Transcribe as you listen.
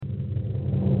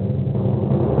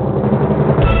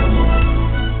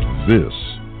This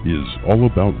is All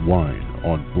About Wine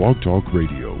on Blog Talk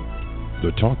Radio,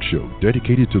 the talk show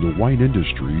dedicated to the wine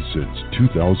industry since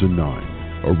 2009,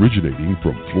 originating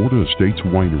from Florida Estates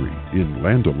Winery in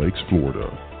Land O'Lakes,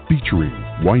 Florida, featuring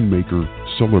winemaker,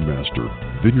 cellar master,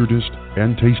 vineyardist,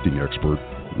 and tasting expert,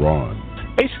 Ron.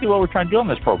 Basically, what we're trying to do on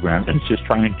this program is just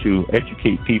trying to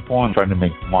educate people and trying to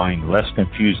make wine less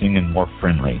confusing and more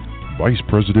friendly. Vice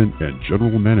President and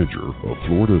General Manager of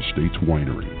Florida Estates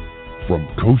Winery. From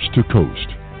coast to coast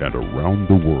and around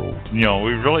the world. You know,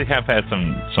 we really have had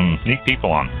some neat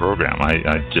people on the program. I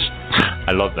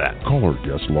love that. Call our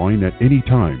guest line at any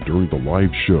time during the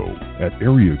live show at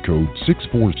area code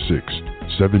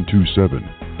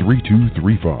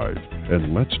 646-727-3235,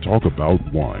 and let's talk about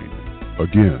wine.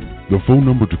 Again, the phone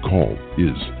number to call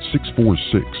is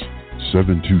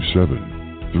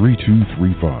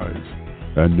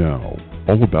 646-727-3235. And now,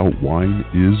 All About Wine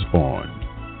is on.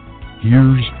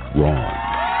 Here's Ron.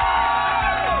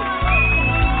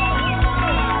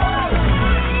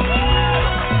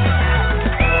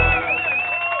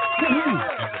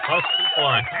 Most people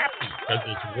are happy because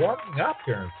it's warming up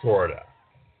here in Florida.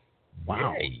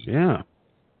 Wow. Yay. Yeah,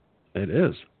 it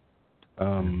is.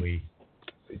 We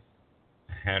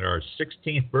had our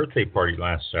 16th birthday party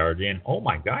last Saturday, and oh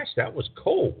my gosh, that was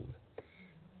cold.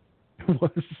 It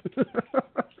was.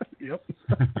 Yep.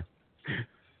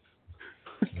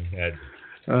 We had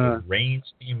the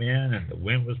rains came in, and the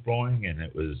wind was blowing, and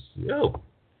it was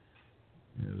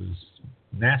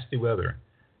nasty weather.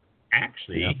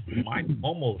 Actually, Mike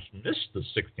almost missed the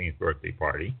 16th birthday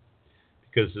party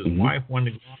because his wife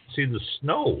wanted to go and see the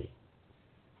snow.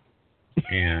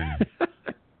 And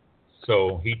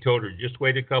so he told her, just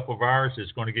wait a couple of hours.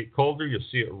 It's going to get colder. You'll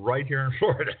see it right here in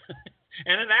Florida.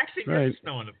 And it actually did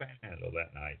snow in the Panhandle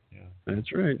that night. Yeah.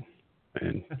 That's right.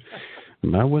 And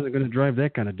I wasn't going to drive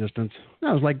that kind of distance.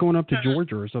 I was like going up to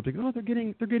Georgia or something. Oh, they're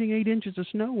getting 8 inches of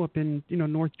snow up in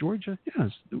North Georgia. Yeah,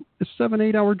 it's a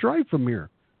 7-8 hour drive from here.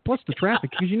 Plus the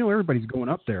traffic, because everybody's going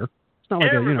up there. It's not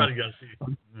like everybody got to see.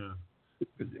 Yeah.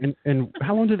 And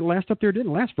how long did it last up there? It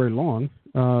didn't last very long.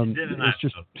 It didn't last.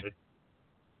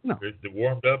 No. It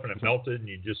warmed up and it melted, and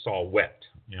you just saw wet.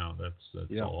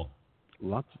 That's all.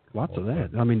 Lots of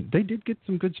that. I mean, they did get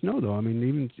some good snow, though. I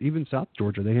mean, even South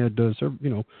Georgia, they had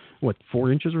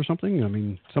 4 inches or something. I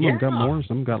mean, some of them got more,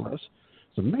 some got less.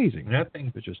 It's amazing. And that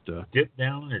thing just dipped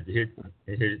down. It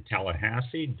hit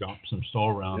Tallahassee, dropped some snow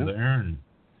around there,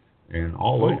 and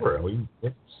all over. It was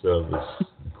a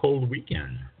cold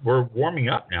weekend. We're warming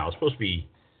up now. It's supposed to be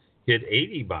hit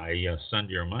 80 by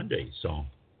Sunday or Monday. So,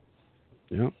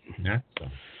 that's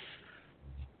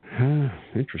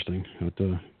interesting.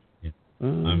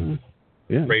 I'm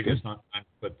afraid it's not time to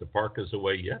put the parkas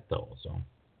away yet, though. So,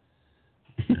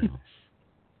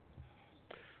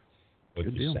 which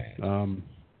is sad.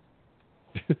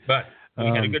 But we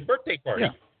had a good birthday party.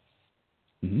 Yeah.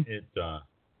 Mm-hmm.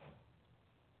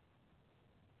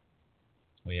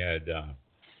 We had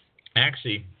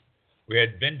we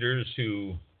had vendors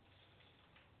who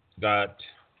got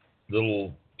a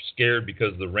little scared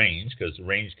because of the rains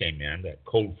came in, that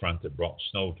cold front that brought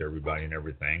snow to everybody and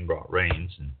everything, brought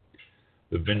rains, and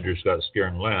the vendors got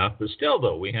scared and left. But still,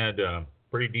 though, we had a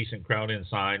pretty decent crowd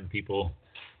inside. People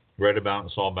read about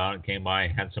it, saw about it, came by,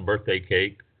 had some birthday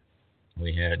cake.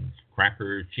 We had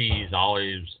crackers, cheese,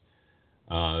 olives.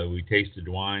 We tasted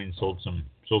wine, sold some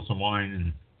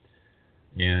wine,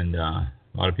 and a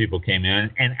lot of people came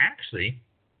in. And actually,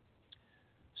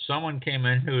 someone came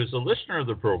in who is a listener of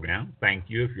the program. Thank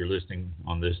you if you're listening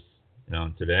on this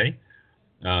today.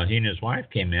 He and his wife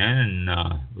came in and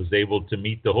was able to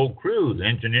meet the whole crew. The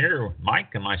engineer,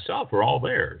 Mike, and myself were all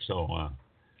there. So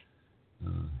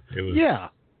it was. Yeah,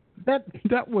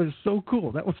 that was so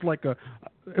cool. That was like a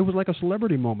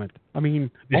celebrity moment. I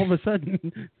mean, all of a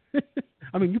sudden.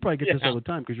 I mean, you probably get this all the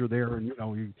time because you're there and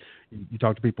you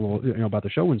talk to people about the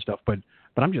show and stuff. But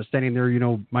I'm just standing there,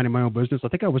 minding my own business. I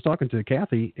think I was talking to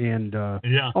Kathy, and all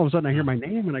of a sudden I hear my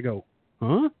name and I go,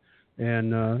 huh?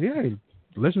 And he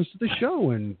listens to the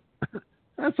show, and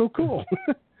that's so cool.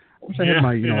 I wish I had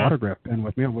my autograph pen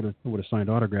with me. I would have signed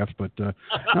autographs, but no,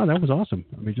 that was awesome.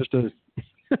 I mean, just a.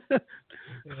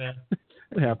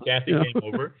 Kathy came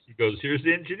over. She goes, "Here's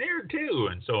the engineer too,"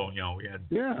 and so we had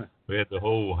the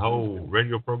whole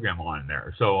radio program on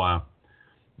there. So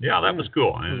that was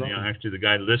cool. And awesome. Actually, the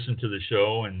guy listened to the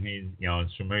show, and he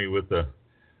is familiar with the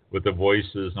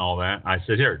voices and all that. I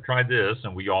said, "Here, try this,"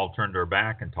 and we all turned our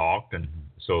back and talked, and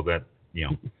so that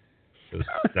 'cause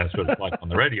that's what it's like on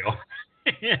the radio.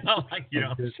 You don't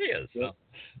see it. So.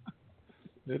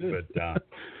 It is. But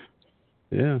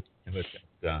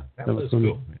that was funny.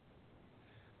 cool.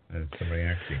 Somebody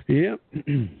actually. Yeah.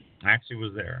 I actually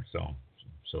was there. So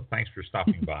thanks for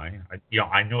stopping by.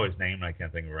 I know his name. I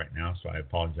can't think of it right now, so I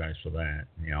apologize for that.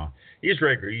 He's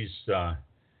regular.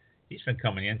 He's been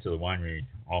coming into the winery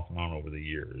off and on over the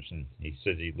years, and he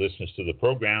said he listens to the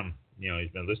program.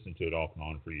 He's been listening to it off and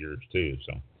on for years too.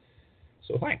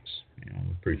 So thanks. We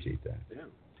appreciate that. Yeah.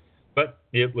 But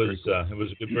it was a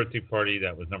good birthday party.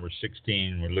 That was number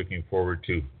 16. We're looking forward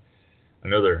to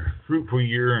another fruitful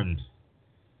year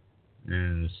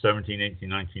in 17, 18,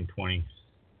 19, 20.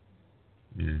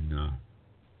 And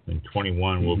in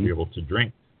 21, we'll be able to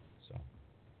drink. So,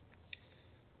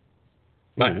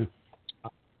 but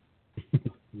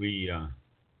we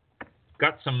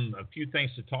got a few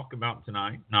things to talk about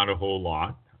tonight. Not a whole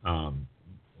lot,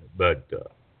 but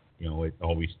it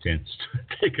always tends to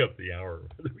take up the hour,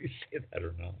 whether we say that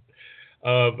or not.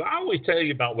 But I always tell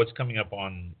you about what's coming up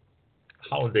on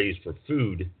holidays for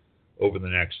food over the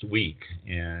next week,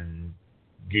 and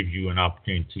give you an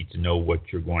opportunity to know what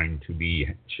you're going to be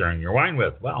sharing your wine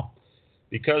with. Well,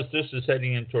 because this is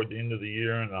heading in toward the end of the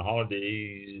year, and the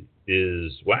holiday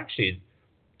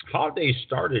holidays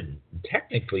started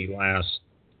technically last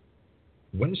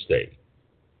Wednesday.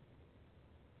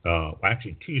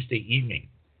 Tuesday evening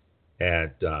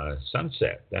at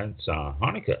sunset. That's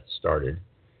Hanukkah started.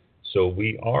 So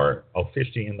we are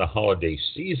officially in the holiday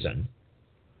season.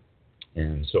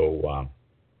 And so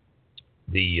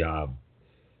the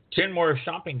 10 more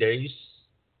shopping days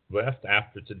left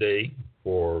after today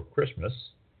for Christmas.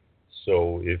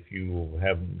 So if you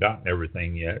haven't gotten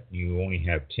everything yet, you only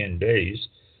have 10 days.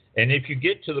 And if you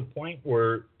get to the point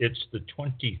where it's the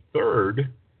 23rd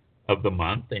of the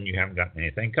month and you haven't gotten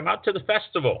anything, come out to the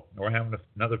festival. We're having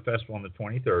another festival on the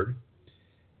 23rd.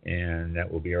 And that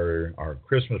will be our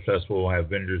Christmas festival. We'll have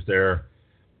vendors there.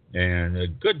 And a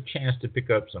good chance to pick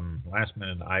up some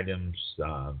last-minute items,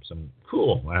 some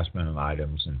cool last-minute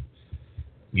items and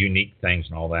unique things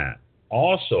and all that.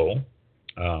 Also,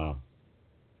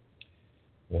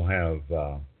 we'll have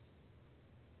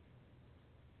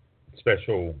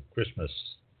special Christmas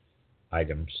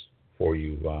items for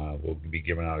you. We'll be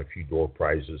giving out a few door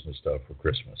prizes and stuff for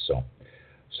Christmas.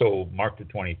 So mark the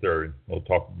 23rd. We'll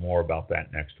talk more about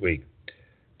that next week.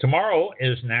 Tomorrow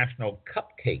is National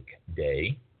Cupcake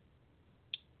Day.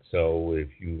 So if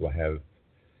you have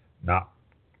not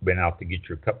been out to get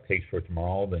your cupcakes for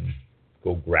tomorrow, then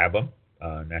go grab them.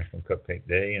 National Cupcake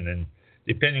Day. And then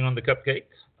depending on the cupcake,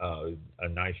 a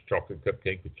nice chocolate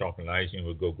cupcake with chocolate icing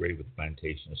will go great with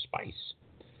plantation spice.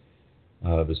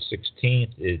 The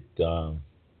 16th, it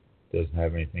doesn't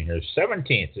have anything here.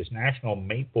 17th is National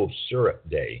Maple Syrup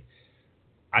Day.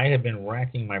 I have been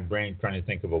racking my brain trying to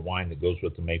think of a wine that goes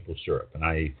with the maple syrup, and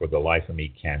I, for the life of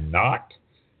me, cannot.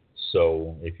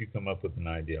 So if you come up with an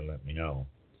idea, let me know.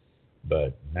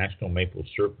 But National Maple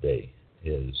Syrup Day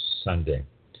is Sunday.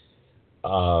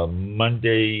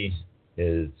 Monday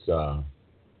is,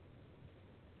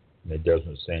 it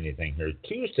doesn't say anything here.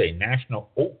 Tuesday, National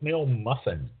Oatmeal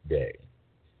Muffin Day.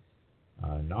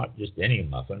 Not just any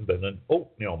muffin, but an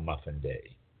oatmeal muffin day.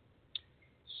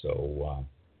 So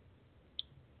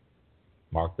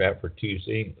mark that for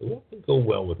Tuesday. What would go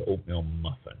well with oatmeal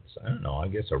muffins? I don't know. I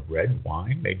guess a red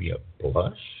wine, maybe a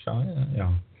blush.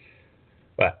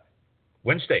 But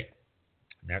Wednesday,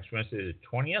 next Wednesday, the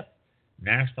 20th,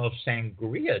 National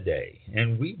Sangria Day.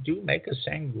 And we do make a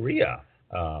sangria.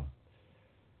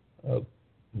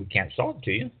 We can't sell it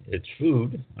to you. It's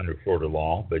food under Florida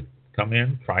law, but come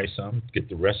in, try some, get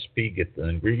the recipe, get the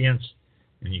ingredients,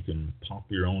 and you can pop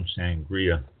your own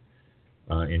sangria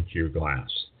into your glass.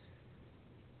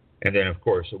 And then, of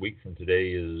course, a week from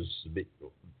today is the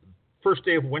first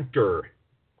day of winter.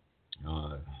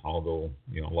 Although,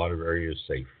 a lot of areas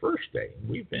say first day.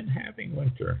 We've been having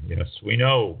winter. Yes, we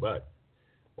know, but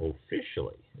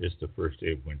officially it's the first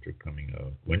day of winter coming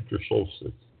up, winter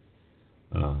solstice.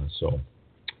 So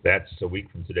that's a week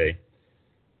from today.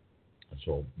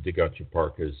 So dig out your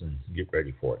parkas and get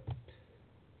ready for it.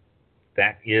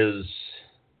 That is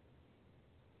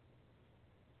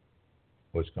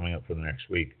what's coming up for the next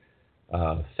week.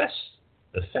 The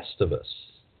Festivus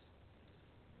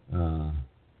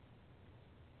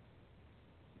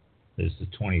is the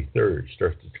 23rd,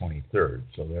 starts the 23rd.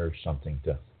 So there's something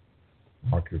to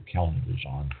mark your calendars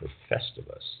on for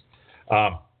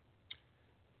Festivus.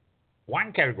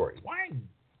 Wine category,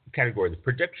 the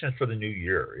predictions for the new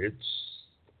year, it's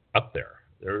up there.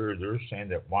 They're saying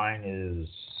that wine is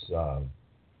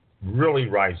really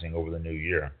rising over the new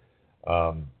year.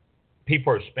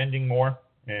 People are spending more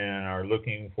and are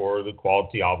looking for the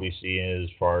quality, obviously, as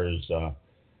far as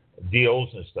deals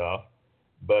and stuff.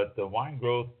 But the wine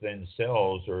growth and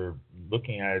sales are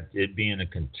looking at it being a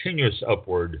continuous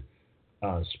upward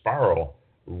spiral.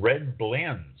 Red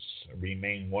blends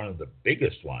remain one of the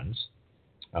biggest ones.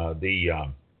 The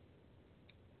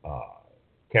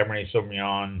Cabernet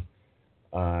Sauvignon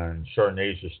and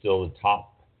Chardonnays are still the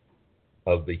top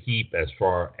of the heap as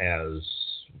far as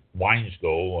wines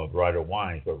go, of varietal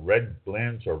wines, but red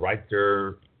blends are right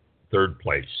there, third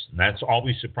place. And that's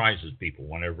always surprises people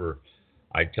whenever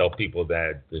I tell people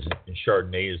that the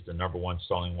Chardonnay is the number one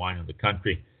selling wine in the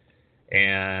country.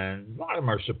 And a lot of them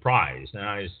are surprised. And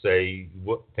I say,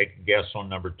 take a guess on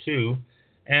number two.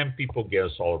 And people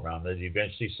guess all around that.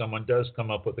 Eventually someone does come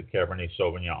up with a Cabernet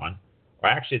Sauvignon. Or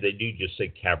actually, they do just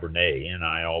say Cabernet. And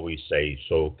I always say,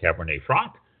 so Cabernet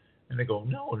Franc? And they go,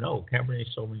 no, Cabernet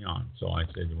Sauvignon. So I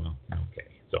said, well, okay.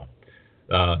 So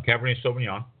Cabernet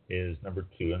Sauvignon is number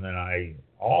two. And then I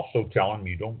also tell them,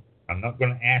 I'm not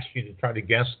going to ask you to try to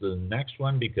guess the next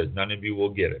one because none of you will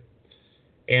get it.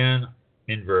 And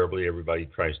invariably, everybody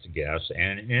tries to guess,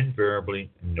 and invariably,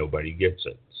 nobody gets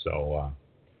it. So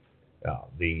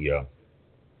the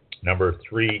number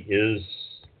three is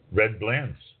red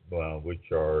blends,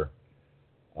 which are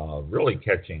really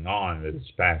catching on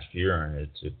this past year, and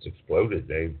it's exploded.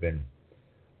 They've been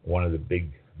one of the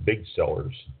big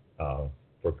sellers for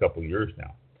a couple years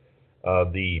now.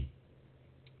 The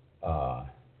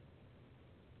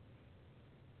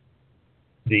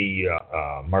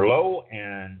Merlot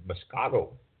and Moscato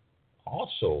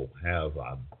also have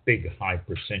a big high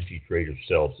percentage rate of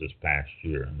sales this past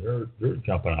year, and they're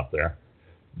jumping up there.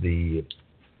 The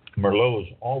Merlot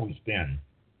has always been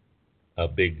a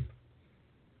big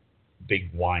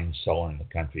wine seller in the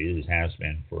country. It has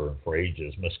been for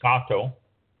ages. Moscato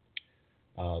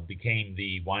became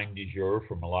the wine du jour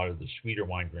from a lot of the sweeter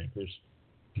wine drinkers.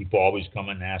 People always come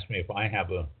and ask me if I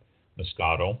have a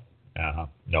Moscato.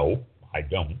 No, I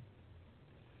don't.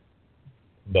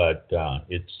 But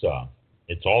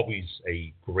it's always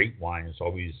a great wine. It's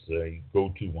always a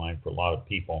go-to wine for a lot of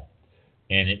people,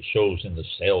 and it shows in the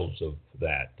sales of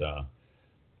that.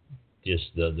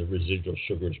 Just the residual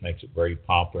sugars makes it very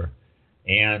popular,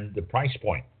 and the price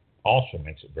point also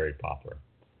makes it very popular.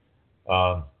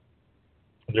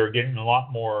 They're getting a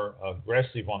lot more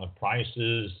aggressive on the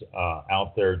prices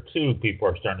out there too. People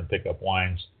are starting to pick up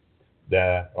wines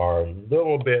that are a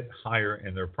little bit higher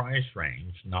in their price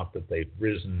range. Not that they've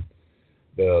risen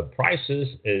the prices,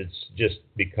 it's just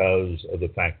because of the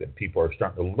fact that people are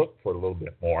starting to look for a little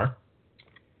bit more.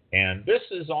 And this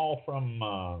is all from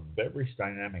Beverage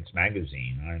Dynamics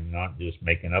magazine. I'm not just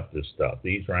making up this stuff.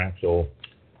 These are actual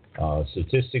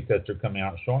statistics that are coming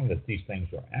out showing that these things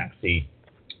are actually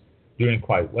doing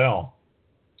quite well.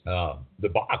 The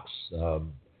box, the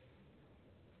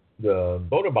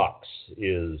Boda box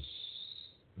is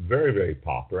very, very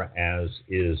popular, as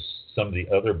is some of the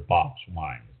other box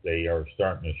wines. They are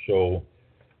starting to show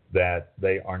that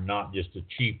they are not just a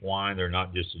cheap wine. They're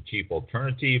not just a cheap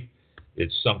alternative.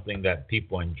 It's something that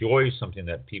people enjoy, something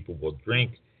that people will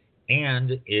drink,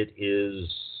 and it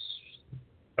is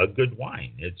a good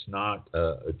wine. It's not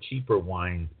a cheaper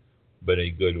wine, but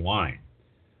a good wine.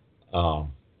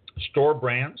 Store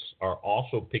brands are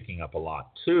also picking up a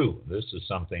lot too. This is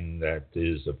something that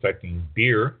is affecting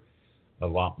beer a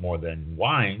lot more than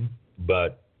wine,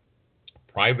 but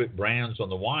private brands on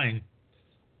the wine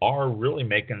are really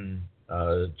making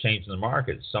change in the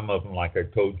market. Some of them, like I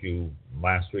told you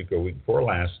last week or week before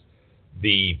last,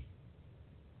 the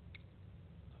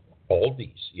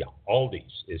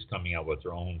Aldi's is coming out with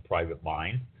their own private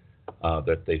line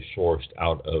that they've sourced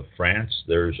out of France.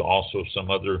 There's also some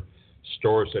other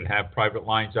stores that have private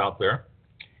lines out there.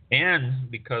 And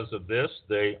because of this,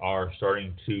 they are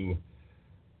starting to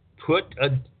put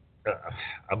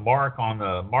a mark on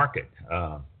the market.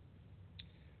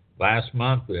 Last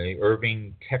month, the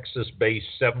Irving, Texas-based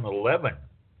 7-Eleven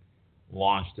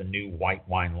launched a new white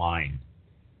wine line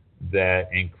that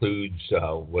includes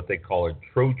what they call a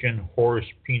Trojan Horse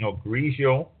Pinot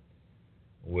Grigio,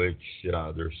 which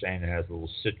they're saying it has a little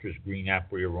citrus green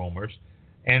apple aromas,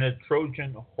 and a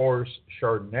Trojan Horse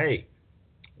Chardonnay,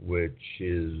 which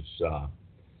is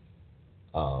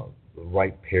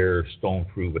ripe pear, stone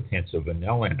fruit with hints of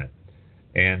vanilla in it.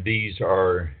 And these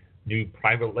are new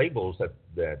private labels that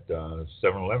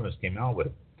 7-Eleven came out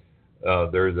with.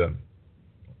 They're the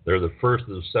first of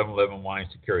the 7-Eleven wines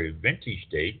to carry a vintage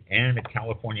date and a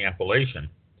California appellation.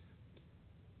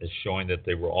 It's showing that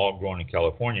they were all grown in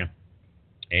California,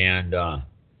 and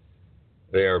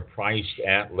they are priced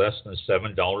at less than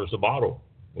 $7 a bottle,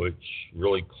 which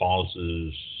really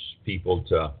causes people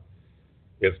to,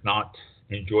 if not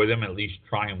enjoy them, at least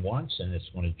try them once, and it's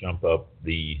going to jump up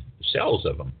the sales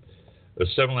of them. The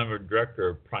 7-Eleven director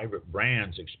of private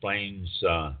brands explains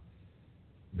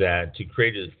that to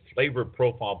create a flavor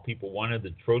profile people wanted,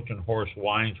 the Trojan Horse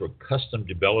wines were custom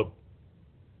developed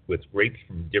with grapes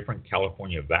from different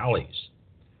California valleys.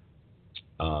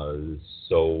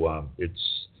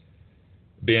 It's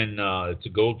been it's a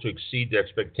goal to exceed the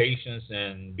expectations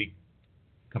and be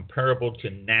comparable to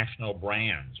national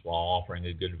brands while offering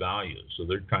a good value. So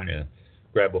they're trying to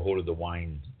grab a hold of the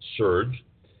wine surge.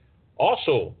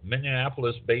 Also,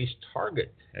 Minneapolis-based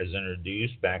Target has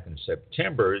introduced back in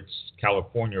September its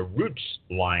California Roots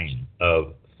line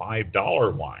of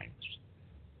 $5 wines.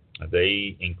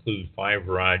 They include 5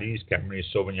 varieties: Cabernet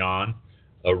Sauvignon,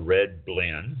 a red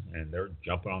blend, and they're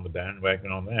jumping on the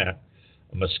bandwagon on that,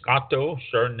 Moscato,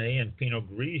 Chardonnay, and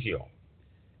Pinot Grigio.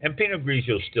 And Pinot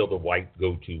Grigio is still the white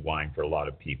go-to wine for a lot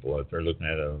of people. If they're looking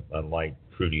at a light,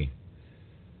 fruity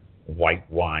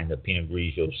white wine, the Pinot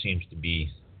Grigio seems to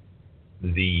be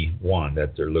the one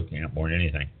that they're looking at more than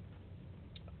anything.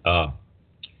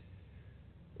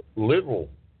 Lidl,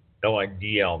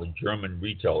 L-I-D-L, the German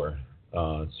retailer,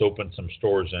 it's opened some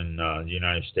stores in the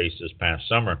United States this past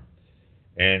summer,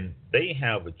 and they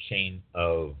have a chain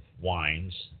of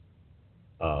wines.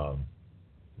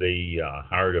 They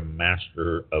hired a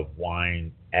master of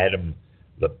wine, Adam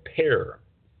Lepere,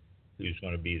 who's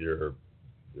going to be their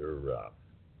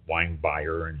wine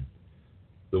buyer and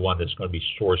the one that's going to be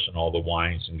sourcing all the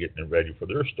wines and getting it ready for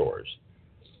their stores.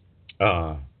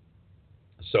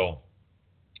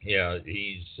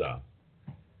 He's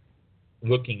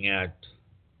looking at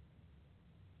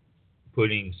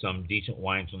putting some decent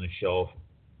wines on the shelf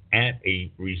at a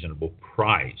reasonable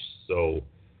price. So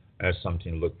that's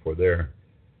something to look for there.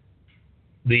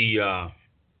 The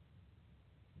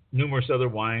numerous other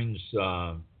wines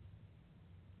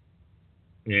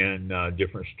in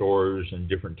different stores and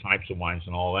different types of wines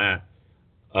and all that.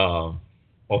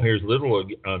 Here's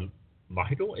Lidl.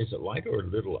 Lidl? Is it Lidl or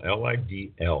Lidl?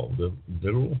 L-I-D-L.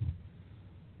 Lidl.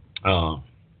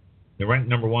 They ranked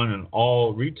number 1 in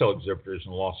all retail exhibitors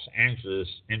in Los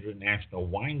Angeles International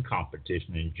Wine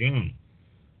Competition in June.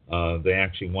 They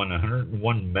actually won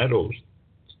 101 medals,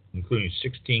 including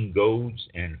 16 golds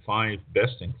and 5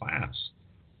 best in class.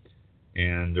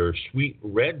 And their sweet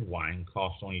red wine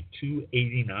costs only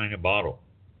 $2.89 a bottle.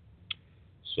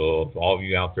 So if all of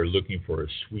you out there looking for a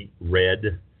sweet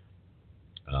red,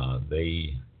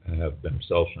 they have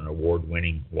themselves an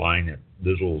award-winning wine at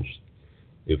Lidl's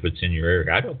if it's in your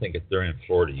area. I don't think they're in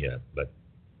Florida yet, but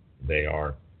they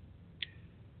are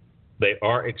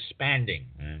expanding,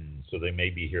 and so they may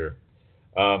be here.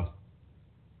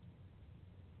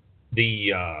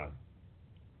 The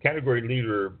category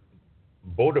leader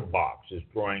Boda Box is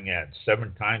growing at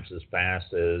 7 times as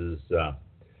fast as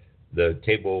the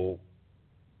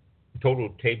total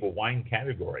table wine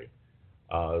category.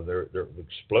 They're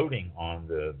exploding on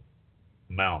the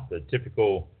amount. The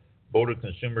typical Boda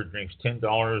consumer drinks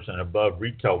 $10 and above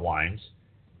retail wines,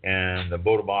 and the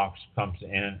Boda Box comes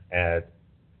in at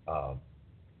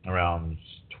around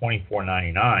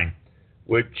 $24.99,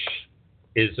 which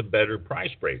is a better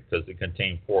price break because they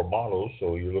contain 4 bottles,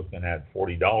 so you're looking at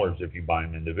 $40 if you buy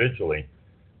them individually.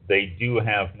 They do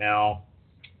have now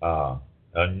a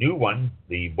new one,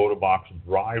 the Boda Box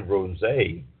Dry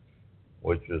Rosé,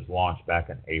 which was launched back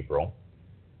in April.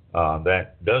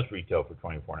 That does retail for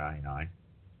 $24.99.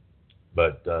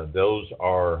 But those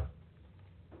are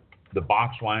the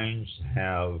box wines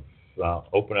have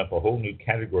opened up a whole new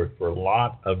category for a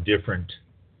lot of different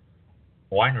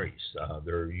wineries.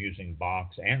 They're using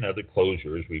box and other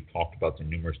closures. We've talked about the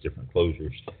numerous different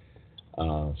closures.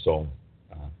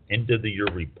 End of the year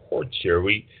reports here.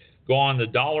 We go on the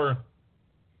dollar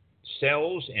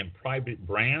sales and private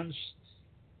brands,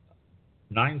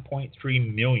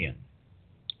 9.3 million.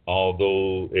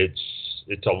 Although it's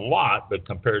a lot, but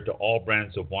compared to all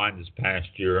brands of wine this past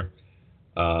year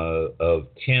of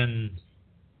 10,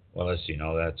 well, let's see,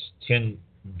 no, that's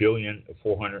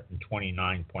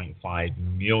 10,429.5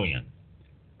 million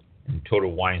in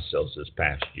total wine sales this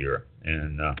past year,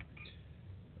 and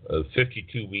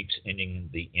 52 weeks ending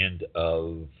the end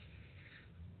of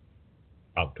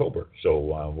October.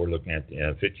 So we're looking at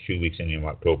 52 weeks ending of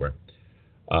October.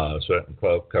 So that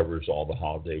covers all the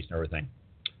holidays and everything.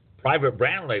 Private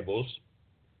brand labels,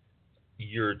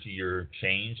 year-to-year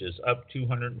change is up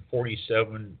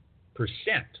 247%,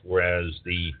 whereas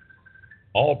the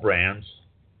all brands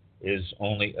is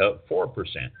only up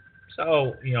 4%.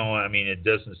 So, it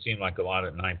doesn't seem like a lot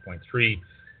at 9.3,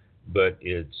 but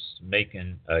it's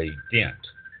making a dent,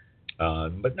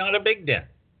 but not a big dent.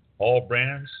 All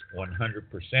brands,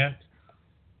 100%.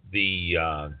 The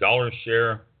dollar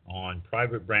share on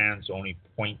private brands, only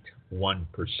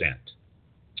 0.1%.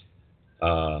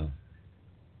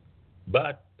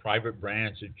 But private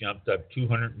brands have jumped up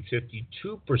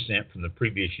 252% from the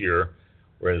previous year,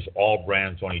 whereas all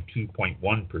brands only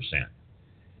 2.1%.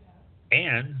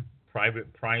 And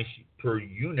private price per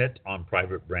unit on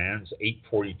private brands,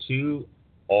 $8.42,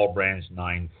 all brands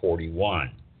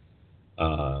 $9.41,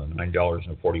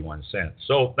 $9.41.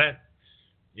 So that,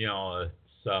 it's,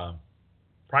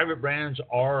 private brands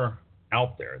are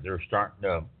out there. They're starting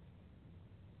to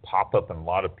pop up in a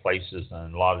lot of places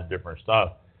and a lot of different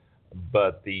stuff.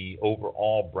 But the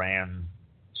overall brand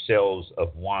sales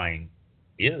of wine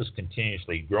is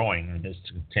continuously growing and is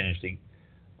continuously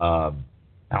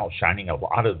outshining a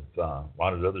lot of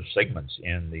other segments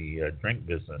in the drink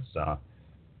business,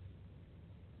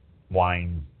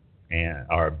 wine and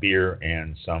or beer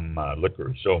and some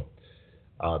liquor. So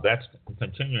that's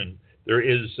continuing. There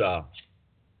is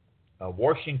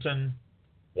Washington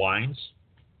wines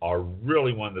are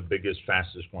really one of the biggest,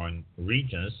 fastest growing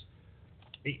regions.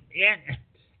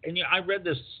 And I read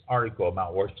this article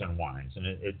about Washington wines, and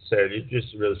it said it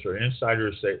just really sort of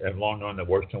insiders have long known that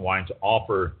Washington wines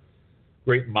offer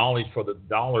great mileage for the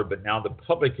dollar, but now the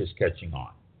public is catching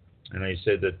on. And they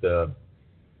said that the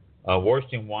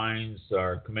Washington wines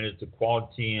are committed to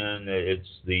quality, and it's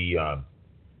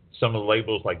some of the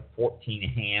labels like 14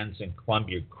 Hands and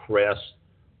Columbia Crest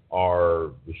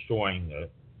are showing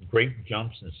great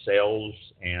jumps in sales,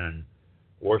 and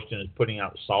Washington is putting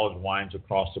out solid wines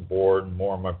across the board, and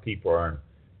more people are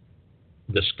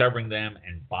discovering them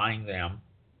and buying them.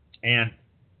 And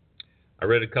I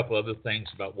read a couple other things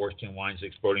about Washington wines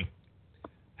exploding.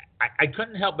 I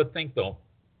couldn't help but think, though,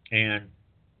 and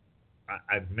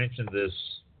I've mentioned this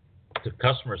to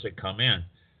customers that come in,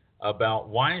 about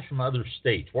wines from other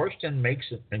states. Washington makes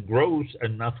and grows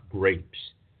enough grapes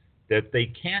that they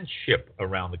can ship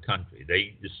around the country.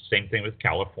 It's the same thing with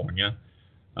California,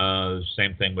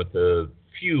 same thing with the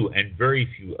few and very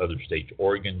few other states,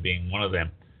 Oregon being one of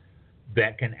them,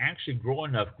 that can actually grow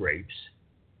enough grapes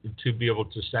to be able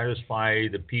to satisfy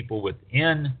the people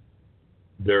within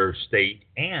their state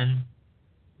and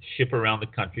ship around the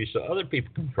country so other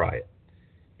people can try it.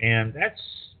 And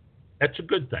that's a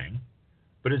good thing.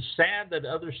 But it's sad that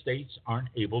other states aren't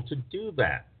able to do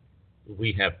that.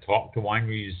 We have talked to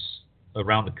wineries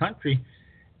around the country,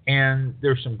 and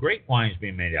there's some great wines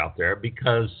being made out there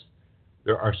because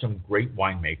there are some great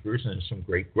winemakers and some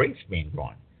great grapes being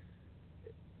grown.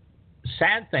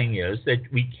 Sad thing is that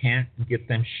we can't get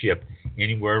them shipped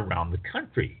anywhere around the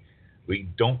country. We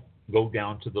don't go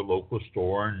down to the local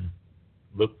store and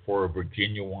look for a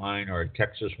Virginia wine or a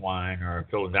Texas wine or a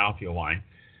Philadelphia wine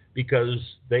because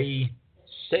they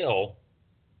sell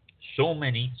so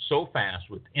many so fast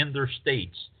within their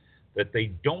states that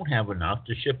they don't have enough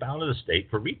to ship out of the state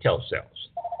for retail sales.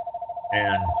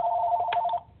 And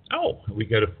we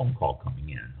got a phone call coming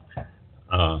in.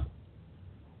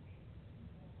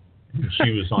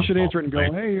 She was on. You should answer it and go,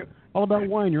 "Hey, all about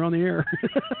wine. You're on the air."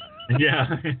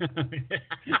 Yeah.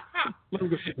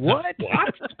 What?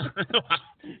 What?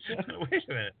 Wait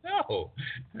a minute. No.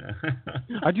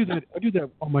 I do that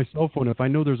on my cell phone. If I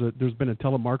know there's been a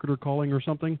telemarketer calling or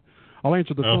something, I'll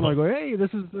answer the phone. I go, "Hey,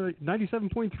 this is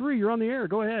 97.3. You're on the air.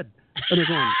 Go ahead." And they're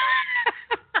going,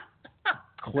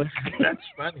 click. That's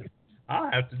funny.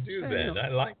 I'll have to do that. I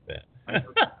like that.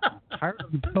 Tired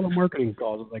of the telemarketing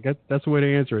calls. Like that's the way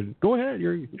to answer it. Go ahead.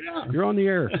 You're on the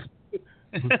air.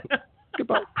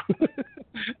 Goodbye.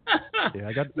 Yeah,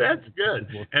 I got that's good.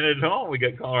 And at home we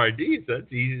got caller IDs.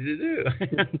 That's easy to do.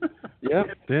 Yeah,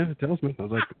 it tells me. I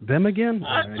was like, them again?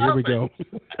 All right, here we go.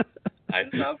 I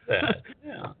love that.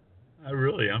 Yeah.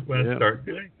 I'm going to start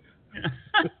doing it.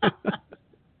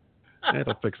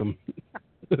 That'll fix them.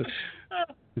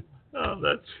 Oh,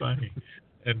 that's funny.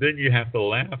 And then you have to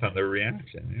laugh at their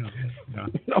reaction.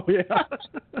 Oh, yeah.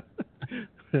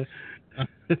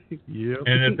 Yep.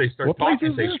 And if they start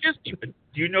talking, say, "Excuse me, but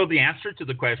do you know the answer to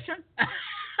the question?"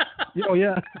 Oh,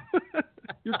 yeah.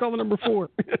 You're calling number 4.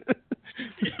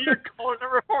 You're calling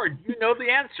number 4. Do you know the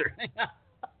answer?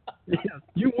 Yeah,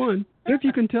 you won, if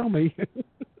you can tell me.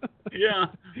 Yeah.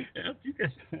 If you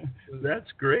can.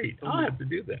 That's great. I'll have to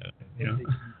do that.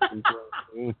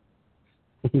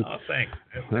 Oh, thanks.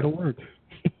 That'll work.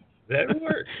 That'll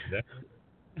work.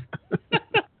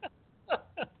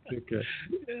 Okay.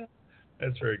 Yeah.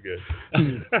 That's very good.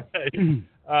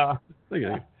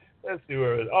 Okay. Let's do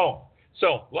it. So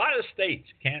a lot of states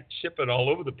can't ship it all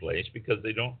over the place because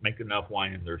they don't make enough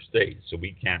wine in their state, so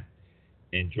we can't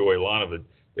enjoy a lot of it.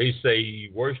 They say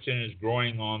Washington is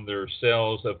growing on their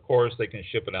sales. Of course, they can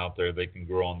ship it out there. They can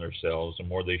grow on their sales. The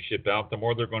more they ship out, the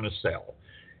more they're going to sell.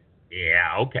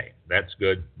 Yeah, okay, that's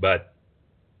good. But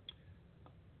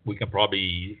we can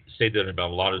probably say that about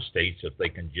a lot of states if they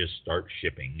can just start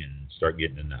shipping and start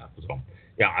getting enough. So,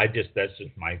 yeah, that's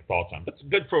just my thoughts on it. But it's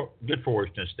good for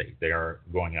Washington State. They are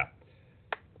going up.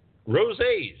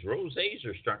 Rosés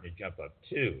are starting to jump up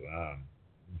too.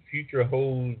 Future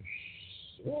holds,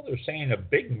 well, they're saying a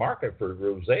big market for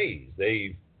rosés.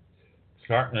 They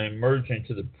starting to emerge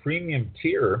into the premium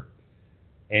tier,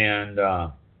 and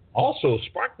also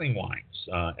sparkling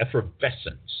wines,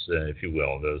 effervescence, if you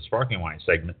will. The sparkling wine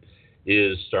segment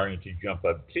is starting to jump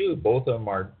up too. Both of them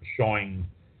are showing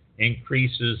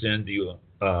increases in the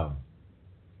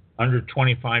under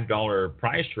 $25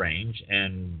 price range,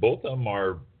 and both of them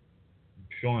are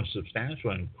showing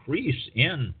substantial increase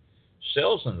in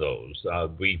sales in those. I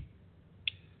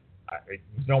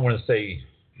don't want to say,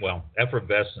 well,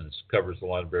 effervescence covers a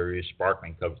lot of areas,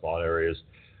 sparkling covers a lot of areas.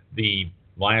 The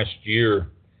last year,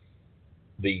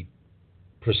 the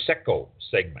Prosecco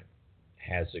segment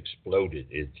has exploded.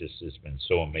 It just has been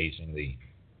so amazingly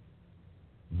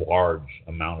large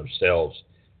amount of sales.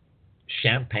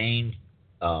 Champagne,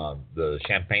 the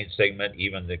champagne segment,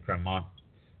 even the Cremant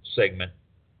segment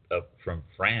up from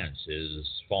France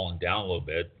is falling down a little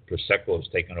bit. Prosecco has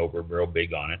taken over real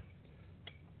big on it.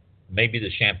 Maybe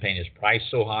the champagne is priced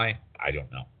so high. I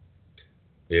don't know.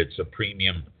 It's a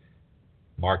premium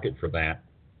market for that.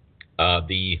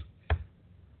 The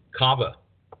Cava,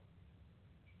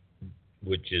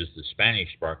 which is the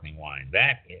Spanish sparkling wine,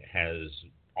 that has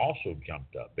also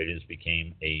jumped up. It has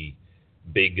become a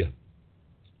big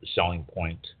selling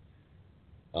point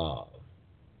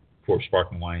for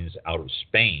sparkling wines out of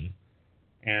Spain.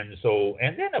 And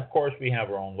then of course we have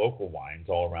our own local wines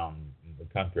all around the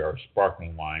country, our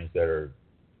sparkling wines that are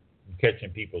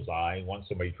catching people's eye once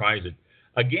somebody tries it.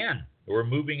 Again, we're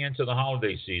moving into the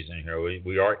holiday season here.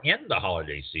 We are in the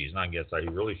holiday season, I guess I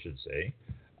really should say.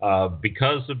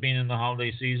 Because of being in the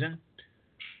holiday season,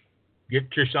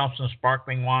 get yourself some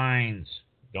sparkling wines.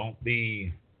 Don't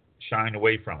be shying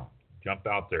away from them. Jump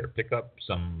out there. Pick up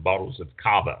some bottles of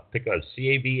Cava. Pick up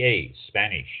Cava,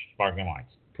 Spanish sparkling wines.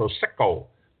 Prosecco,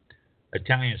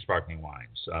 Italian sparkling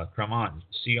wines. Cremant,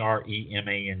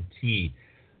 Cremant.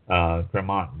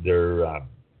 Cremant, they're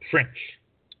French.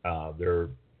 They're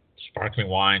sparkling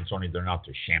wines, only they're not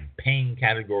the champagne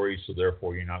category, so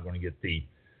therefore you're not going to get the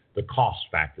cost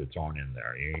factor thrown in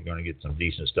there. You're going to get some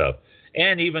decent stuff.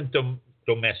 And even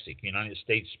domestic, United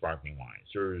States sparkling wines.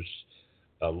 There's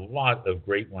a lot of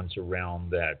great ones around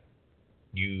that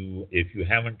if you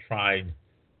haven't tried,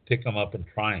 pick them up and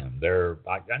try them.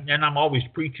 And I'm always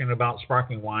preaching about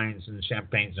sparkling wines and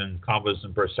champagnes and cavas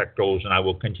and proseccos, and I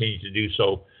will continue to do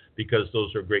so because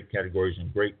those are great categories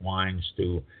and great wines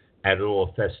to add a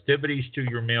little festivities to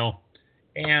your meal.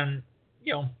 And,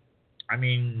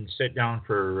 sit down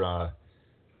for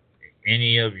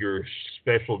any of your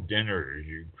special dinners,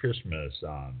 your Christmas,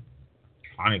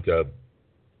 Hanukkah,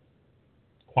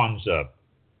 Kwanzaa,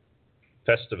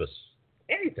 Festivus,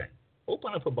 anything.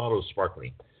 Open up a bottle of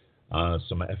sparkling,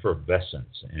 some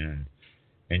effervescence, and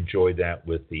enjoy that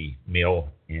with the meal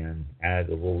and add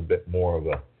a little bit more of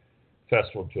a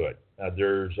festival to it.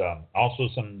 There's also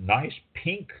some nice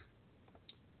pink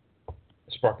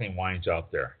sparkling wines out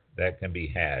there that can be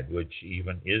had, which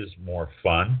even is more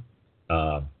fun.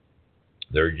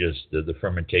 They're just the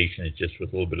fermentation is just with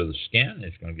a little bit of the skin.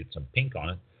 It's going to get some pink on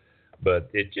it, but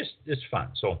it's fun.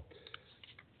 So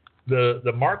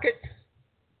the market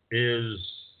is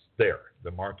there.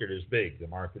 The market is big. The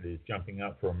market is jumping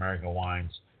up for American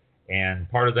wines, and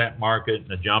part of that market and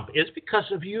the jump is because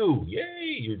of you.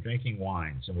 Yay! You're drinking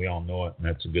wines, and we all know it, and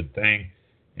that's a good thing.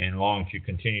 And as long as you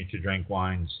continue to drink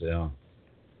wines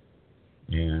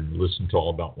and listen to all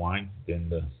about wine,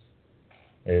 then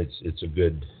it's a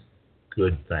good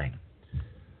thing.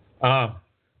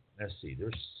 Let's see.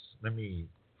 Let me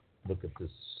look at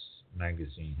this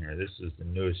magazine here. This is the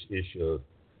newest issue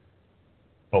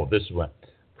of. This is what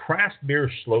craft beer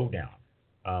slowdown.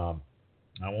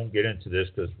 I won't get into this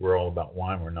because we're all about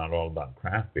wine. We're not all about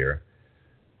craft beer.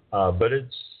 But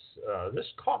this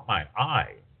caught my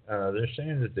eye. They're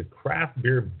saying that the craft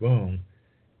beer boom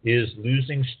is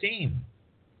losing steam.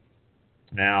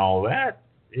 Now, that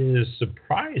is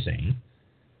surprising,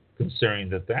 considering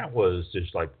that was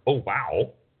just like, oh,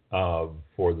 wow,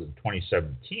 for the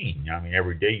 2017. I mean,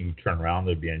 every day you turn around,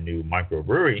 there'd be a new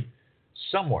microbrewery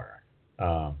somewhere.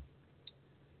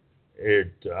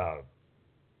 It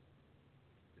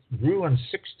grew in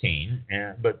 16,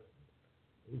 but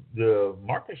the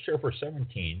market share for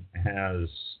 17 has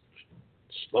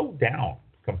slowed down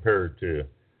compared to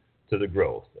the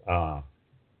growth.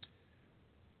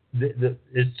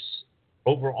 It's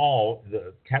overall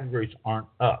the categories aren't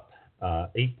up.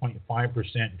 8.5%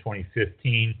 in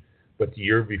 2015, but the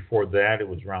year before that it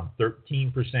was around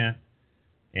 13%.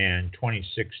 And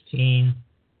 2016,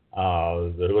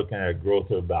 they're looking at a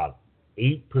growth of about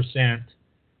 8%.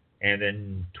 And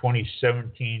in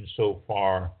 2017 so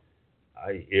far,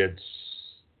 it's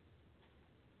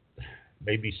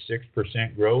maybe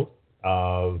 6% growth.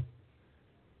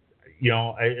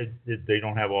 They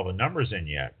don't have all the numbers in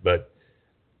yet, but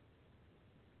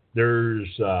there's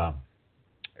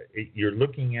you're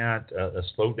looking at a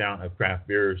slowdown of craft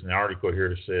beers. And the article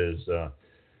here says,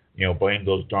 blame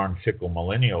those darn fickle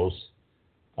millennials.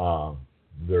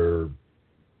 They're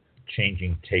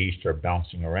changing taste or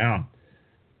bouncing around.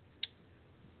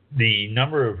 The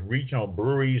number of regional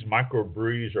breweries,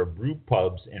 microbreweries, or brew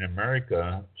pubs in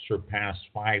America surpassed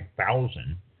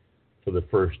 5,000 for the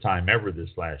first time ever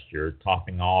this last year,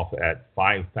 topping off at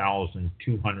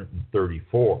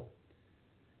 5,234.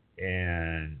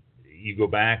 And you go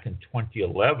back in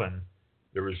 2011,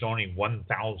 there was only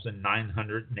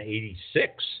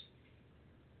 1,986.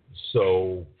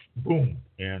 So, boom,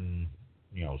 in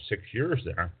 6 years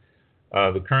there.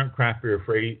 The current craft beer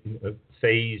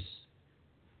craze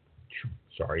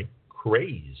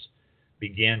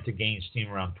began to gain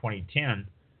steam around 2010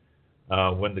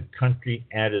 when the country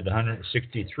added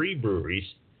 163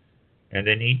 breweries, and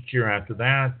then each year after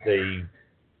that they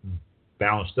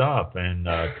bounced up. In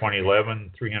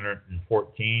 2011,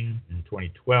 314. In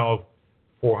 2012,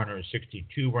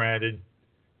 462 were added.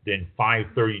 Then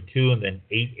 532, and then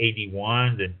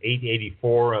 881, then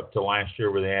 884 up to last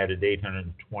year where they added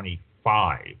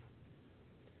 825.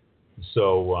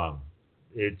 So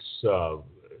it's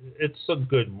a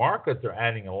good market. They're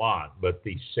adding a lot, but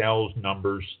the sales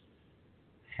numbers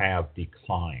have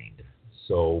declined.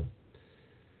 So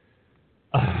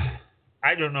I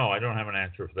don't know. I don't have an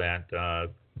answer for that.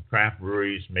 Craft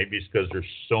breweries, maybe it's because there's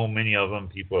so many of them.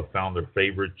 People have found their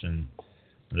favorites and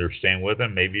they're staying with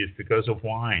them. Maybe it's because of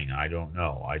wine. I don't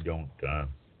know.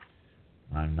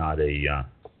 I'm not a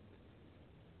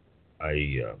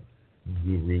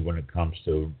guru when it comes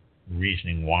to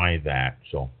reasoning why that.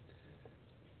 So,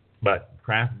 but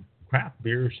craft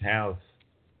beers have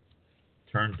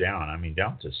turned down. I mean,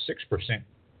 down to 6%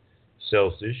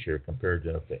 sales this year compared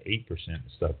to up to 8%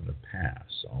 stuff in the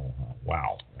past. So,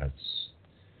 wow,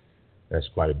 that's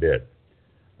quite a bit.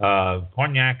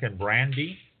 Cognac and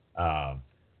brandy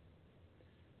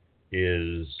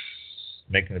is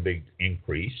making a big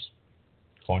increase.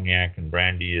 Cognac and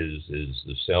brandy is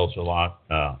the sales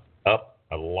up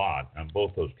a lot on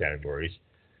both those categories.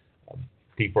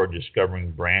 People are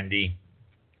discovering brandy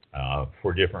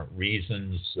for different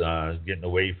reasons, getting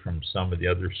away from some of the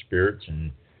other spirits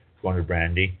and going to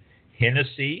brandy.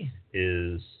 Hennessy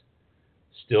is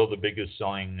still the biggest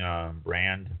selling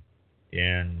brand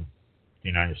in the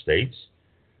United States,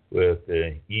 with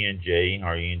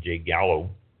E&J Gallo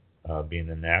being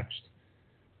the next.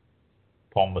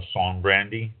 Paul Masson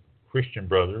brandy, Christian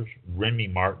Brothers, Remy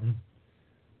Martin,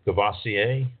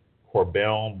 Cavassier,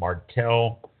 Corbel,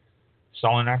 Martel,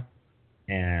 Solignac,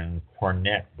 and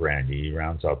Cornet brandy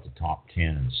rounds out the top 10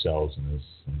 in sales in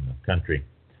the country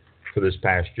for this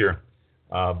past year.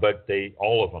 But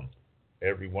all of them,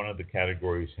 every one of the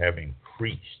categories have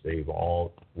increased. They've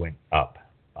all went up.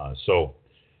 So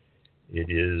it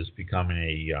is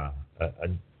becoming a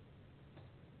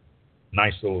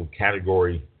nice little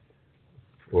category,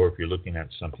 or if you're looking at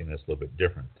something that's a little bit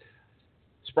different.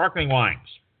 Sparkling wines.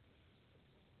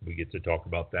 We get to talk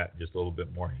about that just a little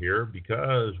bit more here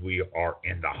because we are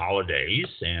in the holidays,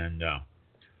 and a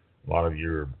lot of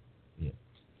you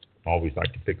always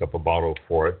like to pick up a bottle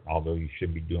for it, although you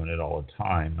should be doing it all the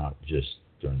time, not just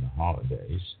during the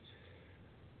holidays.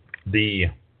 The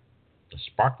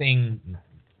sparkling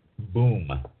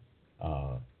boom,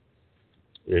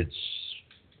 it's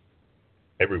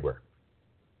everywhere.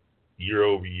 Year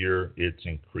over year, it's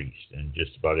increased in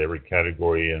just about every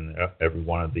category and every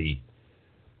one of the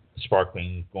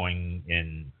sparkling, going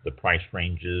in the price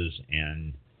ranges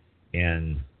and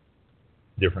in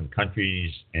different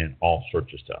countries and all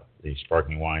sorts of stuff. The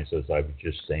sparkling wines, as I was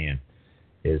just saying,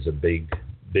 is a big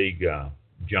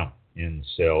jump in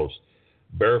sales.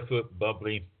 Barefoot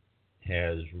Bubbly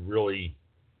has really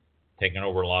taken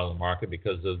over a lot of the market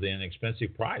because of the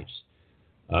inexpensive price.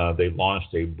 They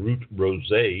launched a Brut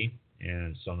Rosé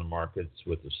in some of the markets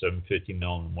with the 750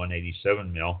 ml and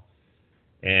 187 ml,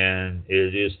 and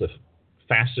it is the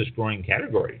fastest growing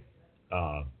category.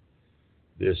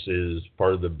 This is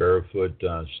part of the Barefoot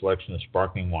selection of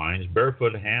sparkling wines.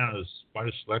 Barefoot has quite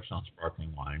a selection of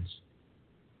sparkling wines.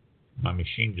 My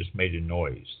machine just made a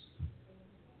noise.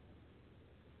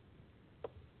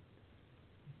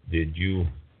 Did you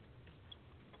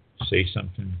say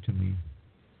something to me?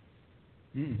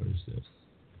 What is this?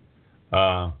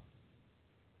 No.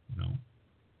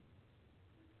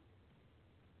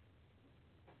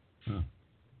 Huh.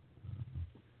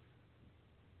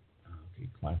 Okay,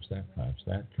 collapse that,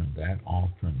 turn that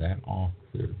off,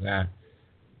 clear that.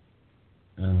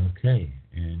 Okay,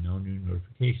 and no new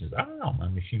notifications. I don't know. My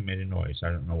machine made a noise. I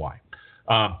don't know why.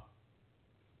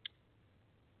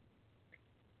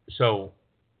 So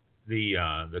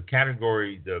the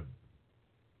category, the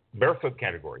barefoot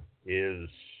category, is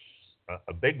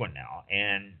a big one now,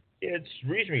 and it's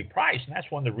reasonably priced, and that's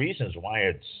one of the reasons why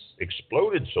it's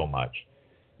exploded so much.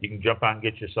 You can jump out and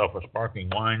get yourself a sparkling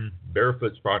wine,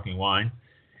 barefoot sparkling wine,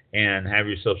 and have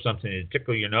yourself something to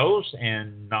tickle your nose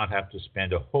and not have to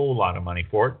spend a whole lot of money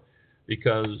for it,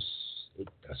 because it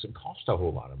doesn't cost a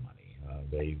whole lot of money.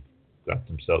 They've got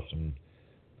themselves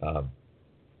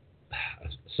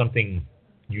something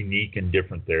unique and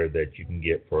different there that you can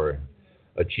get for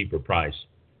a cheaper price.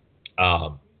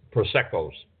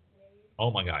 Proseccos,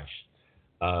 oh my gosh,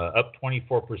 up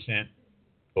 24%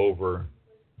 over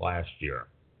last year.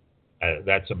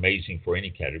 That's amazing for any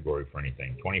category, for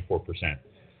anything, 24%.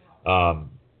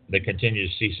 They continue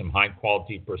to see some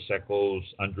high-quality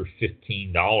Proseccos under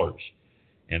 $15,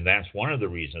 and that's one of the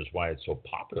reasons why it's so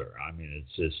popular. I mean,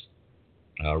 it's just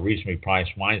reasonably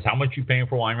priced wines. How much are you paying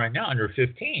for wine right now? Under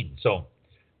 $15. So,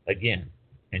 again,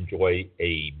 enjoy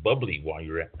a bubbly while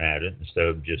you're at it instead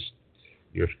of just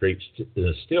your straight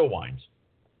still wines.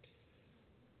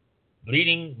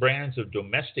 Leading brands of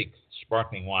domestic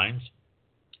sparkling wines.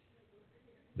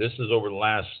 This is over the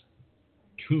last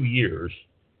 2 years,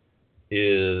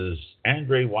 is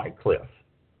Andre Wycliffe.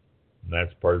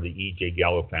 That's part of the E.J.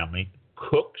 Gallo family.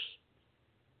 Cook's,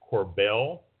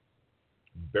 Corbel,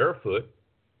 Barefoot,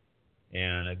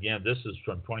 and again, this is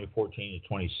from 2014 to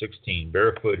 2016.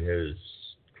 Barefoot has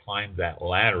climbed that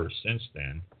ladder since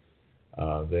then.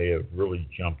 They have really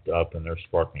jumped up in their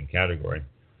sparkling category.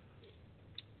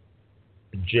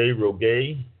 J.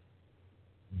 Roget,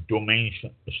 Domaine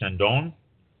Chandon,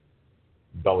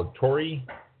 Bellatori,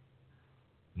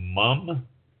 Mum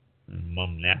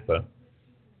Napa,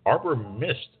 Arbor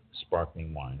Mist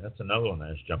sparkling wine. That's another one that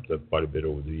has jumped up quite a bit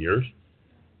over the years.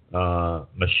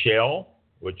 Michel,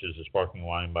 which is a sparkling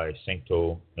wine by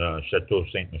Chateau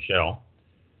Saint Michel.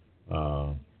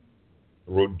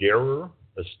 Roderer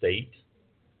Estate,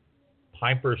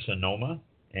 Piper Sonoma,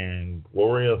 and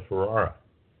Gloria Ferrara.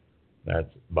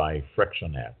 That's by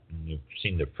Freixenet. And you've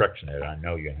seen the Freixenet, I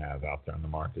know you have, out there on the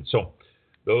market. So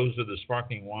those are the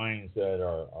sparkling wines that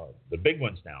are the big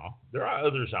ones now. There are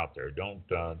others out there. Don't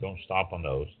stop on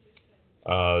those.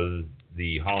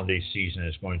 The holiday season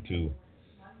is going to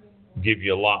give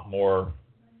you a lot more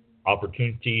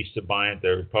opportunities to buy it.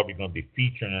 They're probably going to be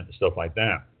featuring it and stuff like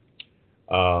that.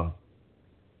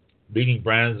 Leading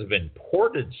brands of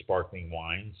imported sparkling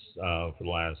wines for the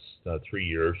last 3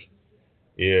 years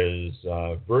is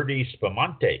Verde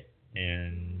Spumante.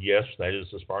 And yes, that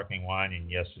is a sparkling wine, and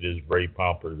yes, it is very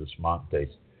popular, the Spumante.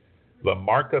 La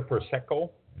Marca Prosecco,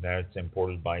 that's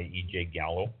imported by E.J.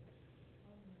 Gallo.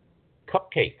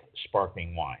 Cupcake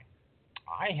sparkling wine.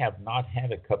 I have not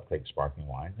had a Cupcake sparkling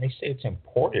wine. They say it's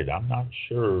imported. I'm not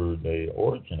sure the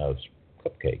origin of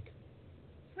Cupcake.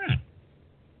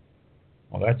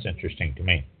 Well, that's interesting to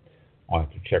me. I'll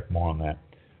have to check more on that.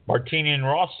 Martini and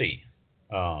Rossi.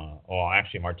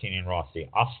 Martini and Rossi.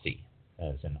 Asti,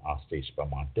 as in Asti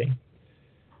Spumante.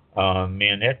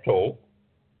 Mianetto.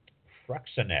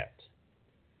 Freixenet.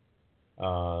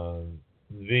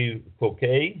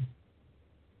 Vivoque.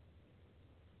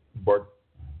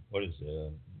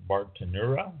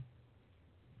 Bartonura.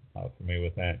 Not familiar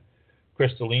with that.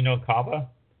 Cristalino Cava.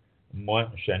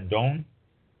 Mont Chandon.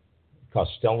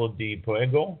 Castello di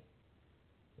Fuego.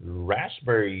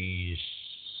 Raspberry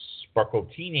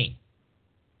Sparkletini.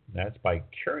 That's by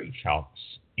Carriage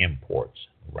House Imports.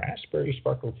 Raspberry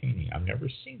Sparkletini. I've never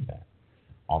seen that,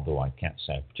 although I can't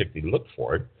say I particularly looked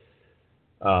for it.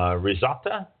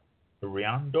 Risata,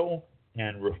 Riando,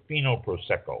 and Ruffino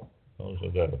Prosecco. Those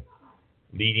are the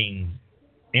leading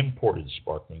imported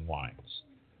sparkling wines.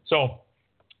 So,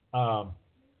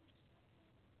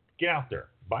 get out there.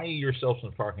 Buy yourself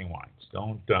some sparkling wines.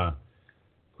 Don't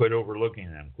quit overlooking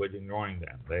them. Quit ignoring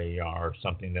them. They are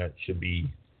something that should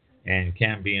be and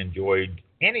can be enjoyed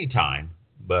anytime.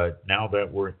 But now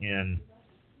that we're in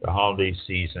the holiday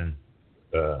season,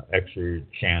 extra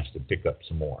chance to pick up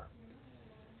some more.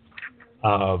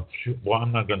 Well,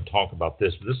 I'm not going to talk about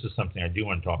this, but this is something I do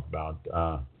want to talk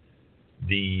about.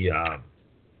 The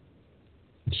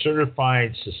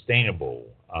certified sustainable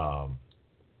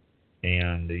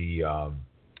and the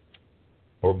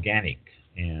organic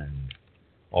and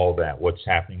all that, what's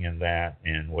happening in that,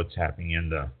 and what's happening in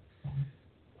the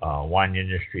wine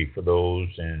industry for those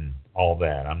and all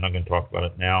that. I'm not going to talk about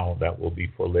it now. That will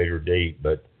be for a later date,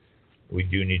 but we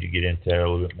do need to get into that a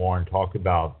little bit more and talk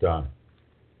about the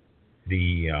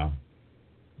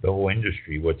whole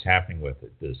industry, what's happening with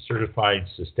it. The certified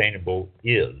sustainable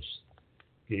is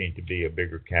getting to be a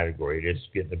bigger category. It is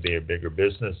getting to be a bigger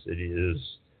business. It is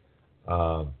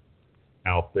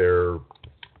out there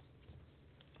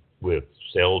with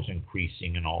sales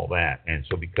increasing and all that. And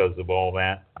so because of all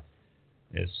that,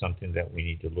 it's something that we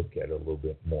need to look at a little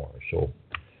bit more. So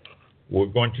we're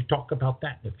going to talk about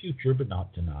that in the future, but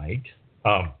not tonight.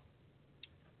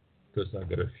 Because I've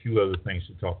got a few other things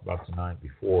to talk about tonight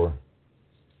before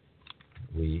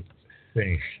we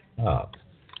finish up.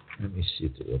 Let me see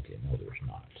if there's, okay, no, there's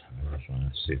not. I just want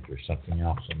to see if there's something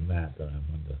else on that I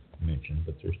wanted to mention,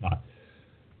 but there's not.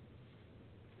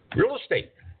 Real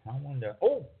estate. I wanted to,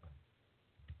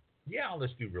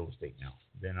 let's do real estate now.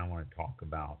 Then I want to talk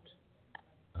about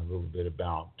a little bit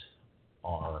about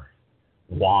our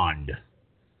wand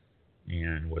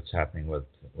and what's happening with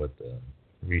the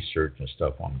research and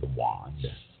stuff on the wand.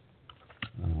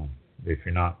 If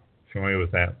you're not familiar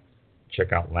with that,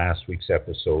 check out last week's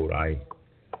episode. I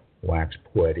waxed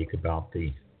poetic about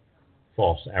the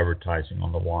false advertising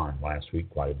on the wand last week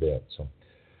quite a bit. So,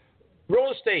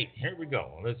 real estate. Here we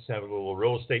go. Let's have a little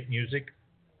real estate music.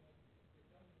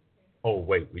 Oh,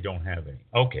 wait, we don't have any.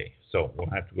 Okay, so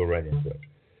we'll have to go right into it.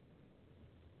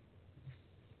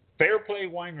 Fair Play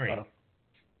Winery.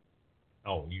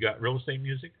 Oh, you got real estate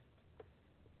music?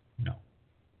 No.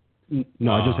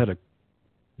 No, I just had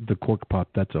the cork pop,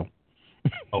 that's all.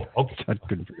 Oh, okay. I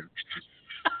couldn't figure it.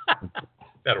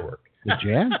 That'll work. The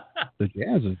jazz? The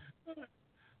jazz is...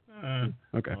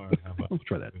 okay. Right, Let's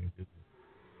try that.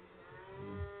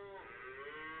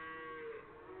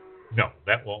 No,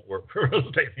 that won't work for real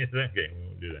estate music. Okay, we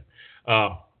won't do that.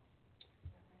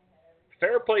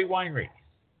 Fair Play Winery.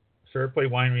 Fair Play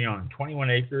Winery on 21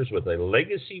 acres with a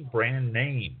legacy brand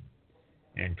name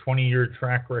and 20-year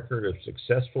track record of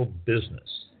successful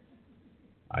business.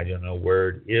 I don't know where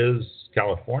it is,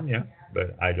 California,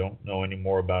 but I don't know any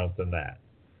more about it than that.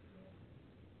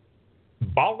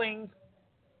 Bottling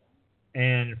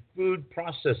and food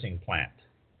processing plant.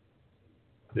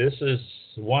 This is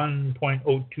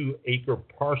 1.02 acre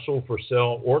parcel for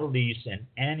sale or lease in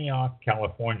Antioch,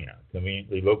 California,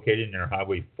 conveniently located near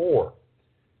Highway 4.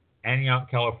 Antioch,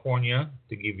 California,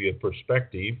 to give you a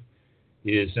perspective,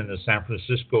 is in the San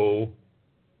Francisco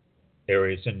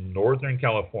area. It's in Northern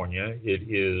California. It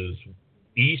is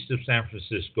east of San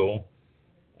Francisco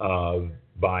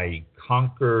by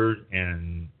Concord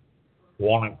and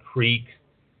Walnut Creek,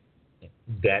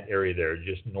 that area there,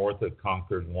 just north of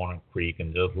Concord and Walnut Creek,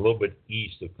 and just a little bit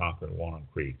east of Concord and Walnut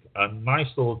Creek. A nice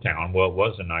little town. Well, it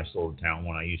was a nice little town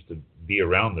when I used to be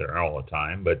around there all the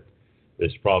time, but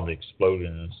it's probably exploded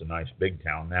and it's a nice big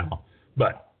town now.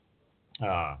 But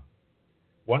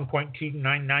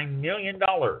 $1.299 million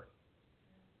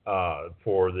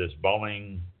for this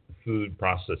Bottling food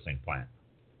processing plant.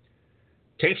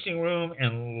 Tasting room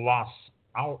in Los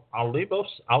Olivos,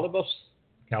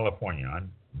 California. I'm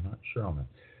not sure on that.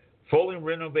 Fully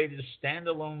renovated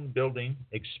standalone building,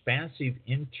 expansive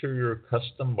interior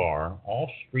custom bar, all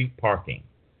street parking,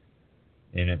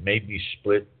 and it may be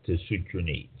split to suit your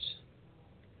needs.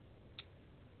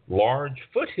 Large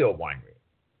foothill winery,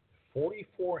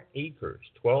 44 acres,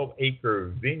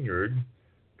 12-acre vineyard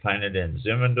planted in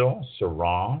Zinfandel,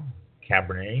 Syrah,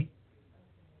 Cabernet,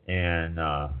 and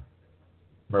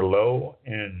Merlot,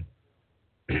 and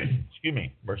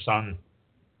Mersan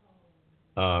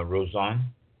Rosan.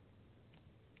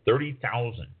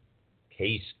 30,000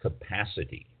 case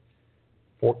capacity,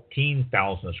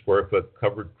 14,000 square foot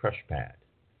covered crush pad,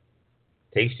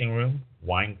 tasting room,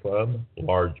 wine club,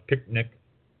 large picnic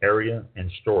area,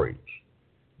 and storage.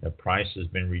 The price has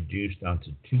been reduced down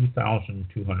to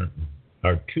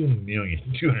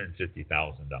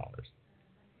 $2,250,000.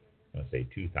 I say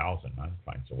 2,000. I'd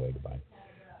find some way to buy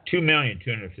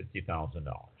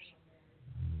 $2,250,000.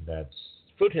 That's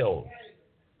Foothills.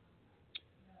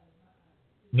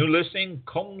 New listing,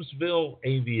 Combsville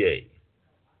AVA.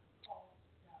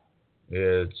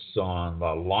 It's on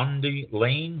La Lundy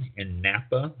Lane in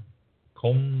Napa,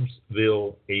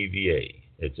 Combsville AVA.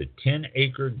 It's a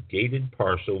 10-acre gated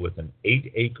parcel with an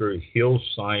 8-acre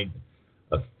hillside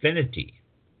affinity.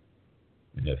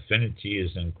 And affinity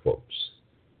is in quotes.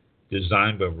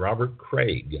 Designed by Robert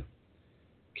Craig.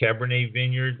 Cabernet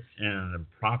vineyard and an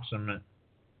approximate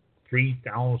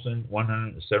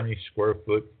 3,170 square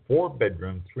foot,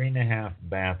 4-bedroom, 3.5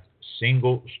 bath,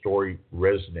 single-story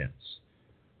residence.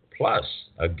 plus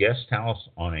a guest house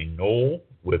on a knoll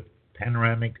with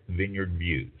panoramic vineyard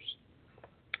views.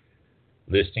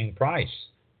 Listing price,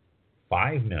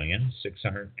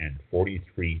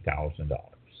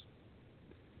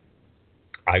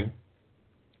 $5,643,000.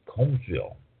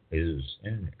 Combsville is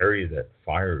in an area that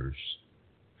fires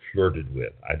flirted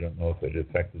with. I don't know if it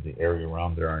affected the area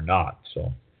around there or not,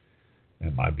 so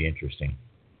that might be interesting.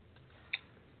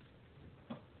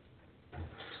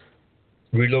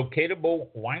 Relocatable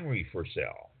winery for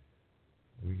sale.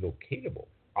 Relocatable.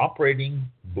 Operating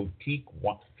boutique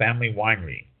family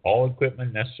winery. All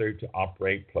equipment necessary to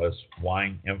operate plus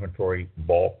wine inventory,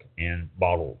 bulk and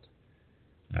bottled.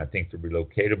 And I think the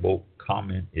relocatable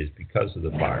comment is because of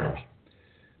the fires.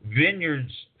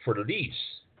 Vineyards for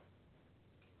lease.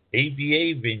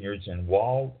 AVA Vineyards in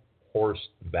Wild Horse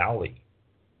Valley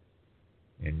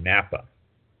in Napa.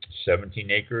 17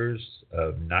 acres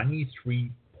of 93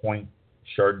 point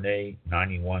Chardonnay,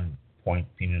 91 point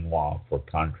Pinot Noir for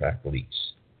contract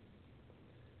lease.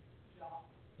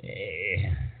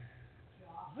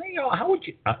 How would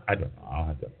you? I don't know. I'll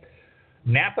have to.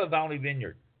 Napa Valley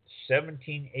Vineyard,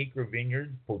 17-acre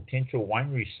vineyard, potential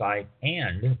winery site,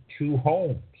 and 2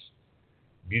 homes.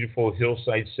 Beautiful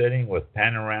hillside setting with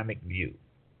panoramic view.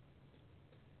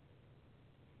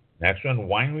 Next one,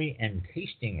 winery and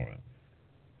tasting room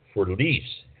for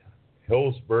lease.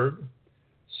 Hillsburg,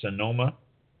 Sonoma.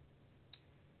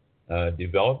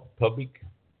 Developed public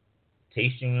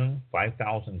tasting room,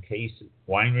 5,000 cases.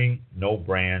 Winery, no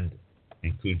brand,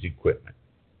 includes equipment.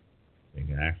 You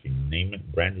can actually name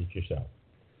it, brand it yourself.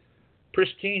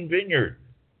 Pristine Vineyard,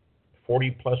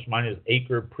 40 plus minus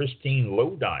acre pristine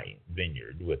Lodi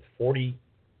vineyard with 40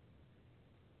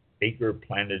 acre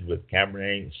planted with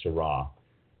Cabernet, Syrah,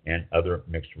 and other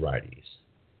mixed varieties.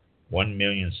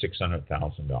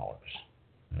 $1,600,000.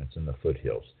 That's in the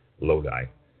foothills, Lodi.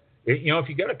 If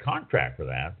you get a contract for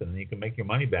that, then you can make your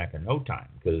money back in no time.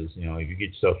 Because if you get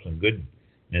yourself some good,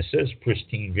 and it says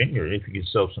pristine vineyard, if you get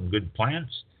yourself some good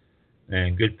plants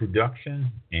and good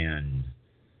production and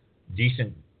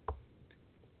decent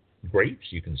grapes,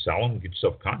 you can sell them, get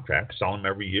yourself contracts, sell them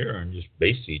every year, and just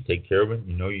basically take care of it.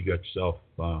 You got yourself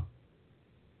got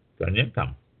an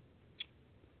income.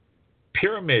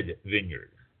 Pyramid Vineyard.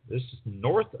 This is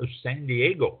north of San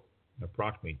Diego.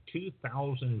 Approximately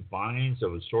 2,000 vines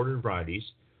of assorted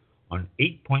varieties on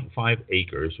 8.5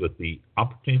 acres with the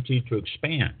opportunity to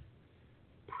expand.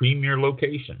 Premier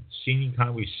location, Scenic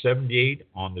Highway 78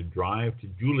 on the drive to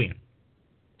Julian.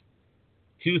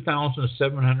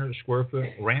 2,700 square foot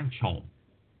ranch home.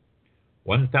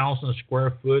 1,000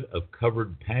 square foot of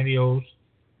covered patios,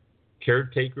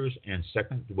 caretakers, and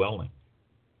second dwelling.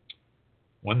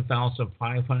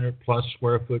 1,500 plus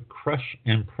square foot crush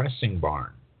and pressing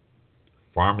barn.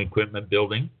 Farm equipment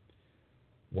building,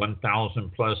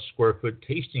 1,000 plus square foot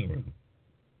tasting room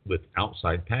with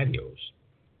outside patios.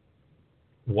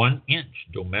 1 inch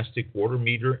domestic water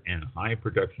meter and high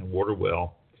production water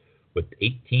well with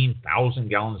 18,000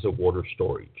 gallons of water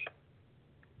storage.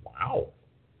 Wow.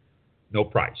 No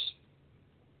price.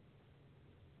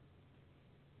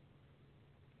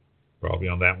 Probably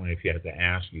on that one, if you have to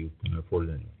ask, you can afford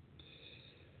it anyway.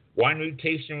 Winery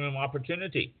tasting room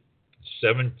opportunity.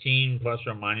 17 plus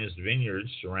or minus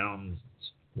vineyards surrounds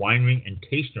winery and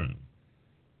tasting room.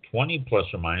 20 plus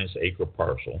or minus acre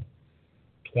parcel.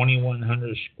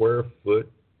 2,100 square foot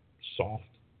soft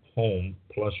home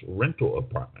plus rental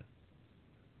apartment.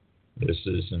 This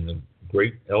is in the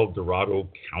Great El Dorado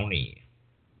County.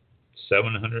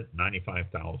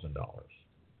 $795,000.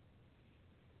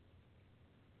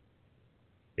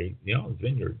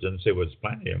 Vineyard doesn't say what's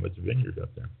planted in, but it's a vineyard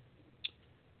up there.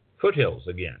 Foothills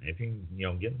again. If you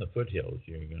get in the foothills,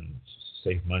 you're going to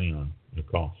save money on your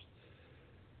cost.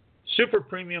 Super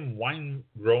premium wine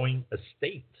growing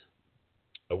estate,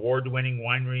 award-winning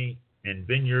winery and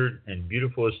vineyard and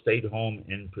beautiful estate home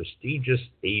in prestigious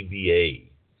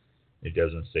AVA. It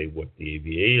doesn't say what the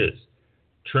AVA is.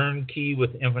 Turnkey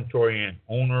with inventory and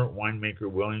owner winemaker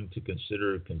willing to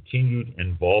consider continued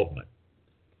involvement.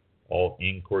 All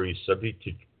inquiries subject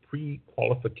to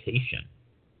pre-qualification.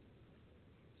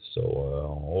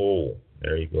 So,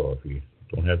 there you go. If you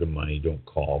don't have the money, don't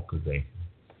call because they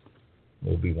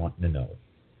will be wanting to know.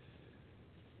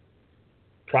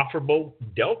 Profitable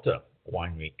Delta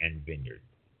Winery and Vineyard.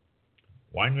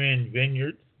 Winery and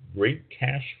Vineyard, great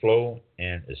cash flow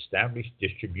and established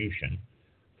distribution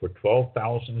for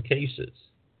 12,000 cases.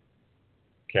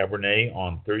 Cabernet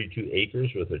on 32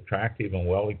 acres with attractive and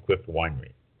well-equipped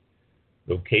winery.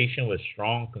 Location with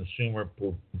strong consumer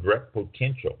direct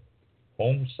potential.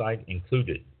 Home site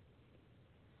included.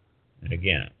 And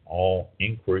again, all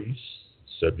inquiries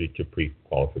subject to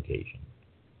pre-qualification.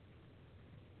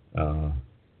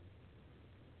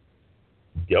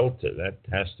 Delta, that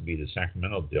has to be the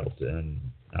Sacramento Delta and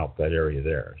out that area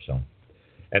there. So,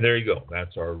 and there you go.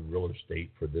 That's our real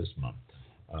estate for this month.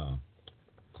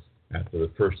 After the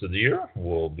first of the year,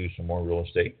 we'll do some more real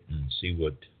estate and see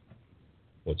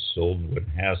what's sold and what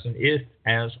hasn't. If,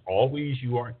 as always,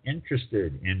 you are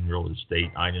interested in real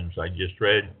estate items I just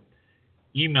read,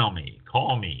 email me,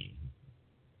 call me,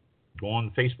 go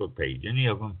on the Facebook page, any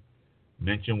of them.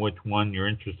 Mention which one you're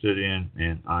interested in,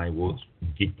 and I will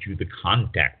get you the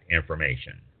contact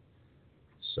information.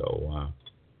 So,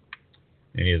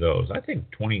 any of those. I think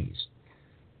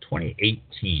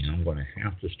 2018, I'm going to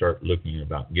have to start looking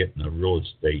about getting a real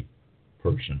estate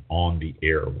person on the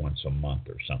air once a month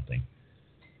or something.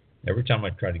 Every time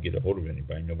I try to get a hold of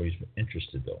anybody, nobody's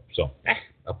interested, though. So,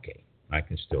 okay, I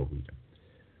can still read them.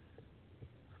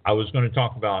 I was going to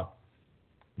talk about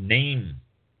name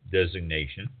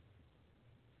designation.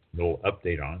 Little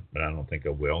update on it, but I don't think I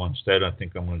will. Instead, I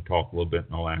think I'm going to talk a little bit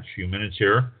in the last few minutes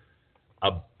here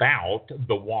about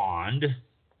the wand.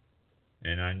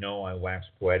 And I know I waxed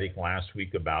poetic last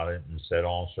week about it and said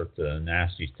all sorts of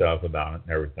nasty stuff about it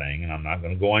and everything. And I'm not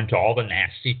going to go into all the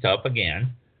nasty stuff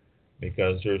again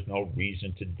because there's no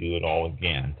reason to do it all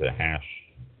again, to hash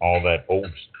all that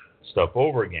old stuff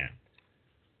over again.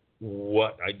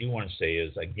 What I do want to say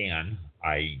is, again,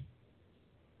 I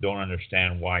don't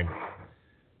understand why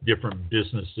different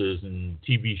businesses and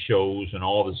TV shows and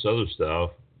all this other stuff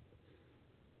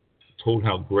told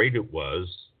how great it was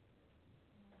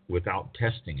without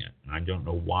testing it. And I don't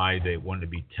know why they wanted to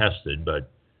be tested, but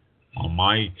on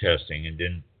my testing, it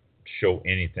didn't show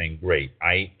anything great.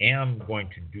 I am going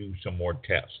to do some more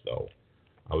tests, though.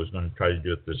 I was going to try to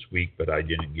do it this week, but I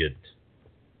didn't get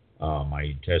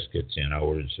my test kits in. I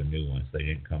ordered some new ones. They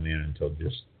didn't come in until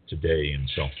just today, and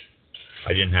so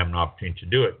I didn't have an opportunity to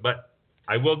do it. But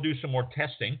I will do some more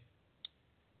testing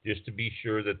just to be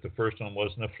sure that the first one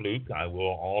wasn't a fluke. I will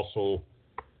also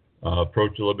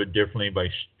approach a little bit differently by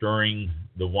stirring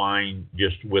the wine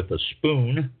just with a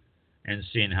spoon and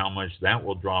seeing how much that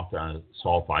will drop the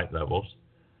sulfite levels.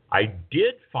 I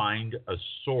did find a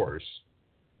source,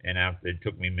 and after it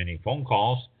took me many phone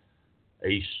calls,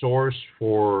 a source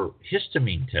for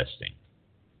histamine testing.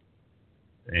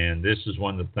 And this is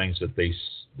one of the things that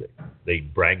they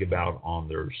brag about on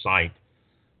their site,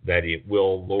 that it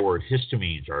will lower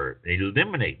histamines or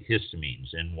eliminate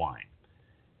histamines in wine.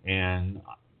 And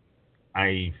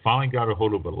I finally got a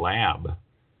hold of a lab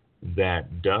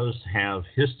that does have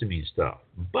histamine stuff.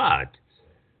 But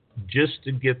just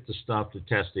to get the stuff to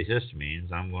test the histamines,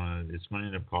 it's going to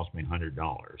end up costing me $100.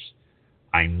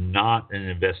 I'm not an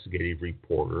investigative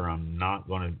reporter. I'm not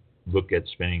going to look at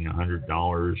spending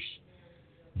 $100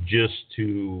 just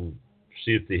to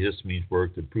see if the histamines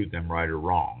work, to prove them right or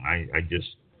wrong. I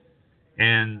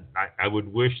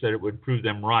would wish that it would prove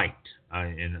them right,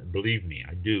 and believe me,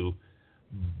 I do,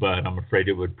 but I'm afraid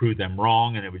it would prove them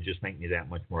wrong, and it would just make me that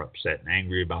much more upset and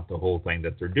angry about the whole thing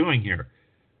that they're doing here.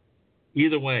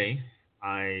 Either way,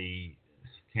 I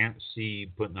can't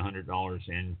see putting $100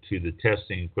 into the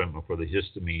testing equipment for the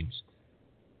histamines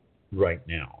right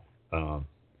now.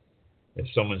 If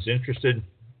someone's interested,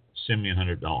 send me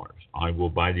 $100. I will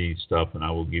buy the stuff, and I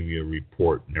will give you a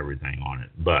report and everything on it.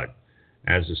 But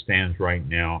as it stands right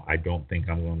now, I don't think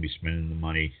I'm going to be spending the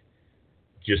money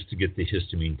just to get the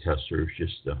histamine testers,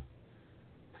 just to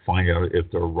find out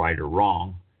if they're right or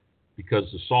wrong,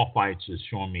 because the sulfites is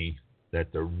showing me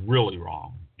that they're really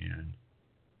wrong. And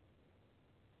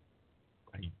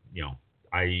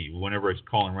whenever I was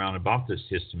calling around about this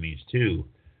histamines too,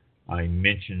 I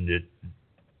mentioned it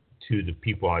to the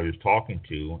people I was talking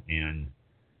to, and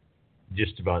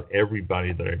just about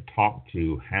everybody that I talked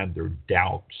to had their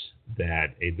doubts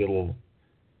that a little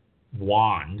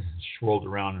wand swirled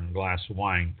around in a glass of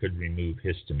wine could remove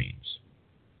histamines.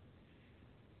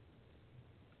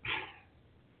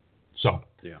 So,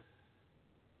 yeah,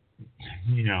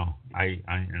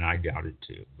 I doubt it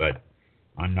too. But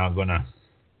I'm not gonna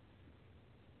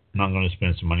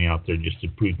spend some money out there just to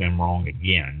prove them wrong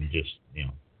again. Just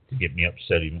to get me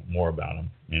upset even more about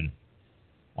them and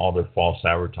all their false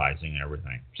advertising and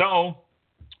everything. So,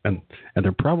 and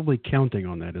they're probably counting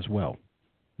on that as well,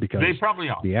 because they probably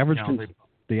are. The average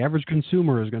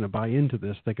consumer is going to buy into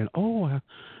this, thinking, "Oh,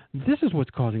 this is what's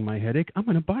causing my headache. I'm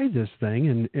going to buy this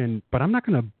thing," but I'm not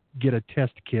going to get a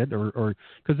test kit or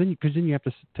because then you have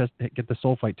to get the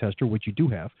sulfite tester, which you do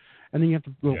have, and then you have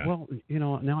to go. Yeah. Well,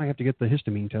 now I have to get the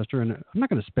histamine tester, and I'm not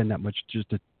going to spend that much just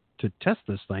to test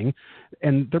this thing,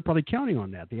 and they're probably counting on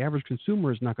that. The average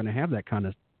consumer is not going to have that kind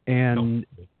of, and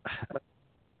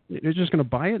they're just going to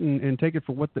buy it and take it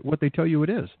for what they tell you it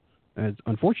is. It's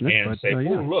unfortunate, and but say,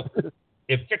 yeah. "Oh, look,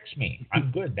 it fixed me. I'm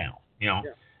good now." You know.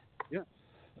 Yeah.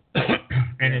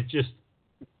 And it's just,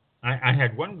 I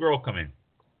had one girl come in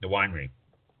the winery,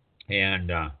 and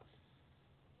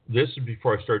this is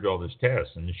before I started all this test,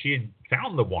 and she had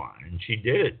found the wine and she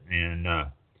did it, and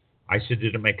I said,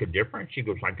 "Did it make a difference?" She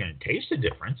goes, "I can taste the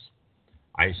difference."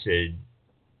 I said,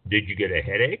 "Did you get a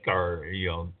headache or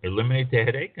eliminate the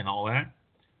headache and all that?"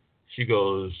 She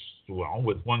goes, "Well,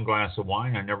 with one glass of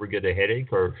wine, I never get a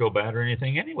headache or feel bad or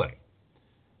anything anyway."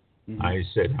 Mm-hmm. I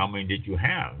said, "How many did you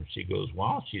have?" She goes,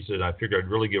 "Well," she said, "I figured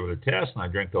I'd really give it a test, and I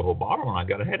drank the whole bottle, and I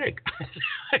got a headache."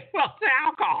 Well, it's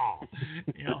alcohol.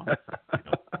 No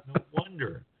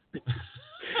wonder.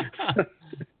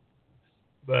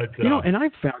 But and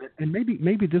I've found it, and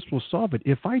maybe this will solve it.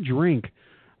 If I drink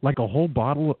like a whole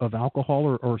bottle of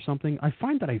alcohol or something, I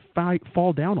find that I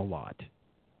fall down a lot.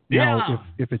 Now,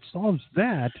 if it solves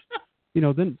that,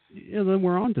 then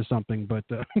we're on to something. But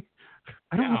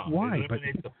I don't know why.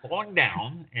 Eliminate the falling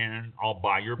down, and I'll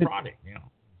buy your product.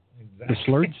 Exactly. The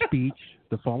slurred speech,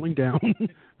 the falling down,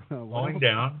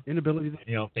 inability,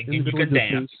 thinking you can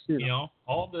dance,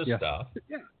 all this stuff.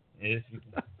 Yeah. If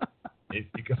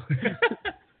you can,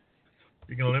 if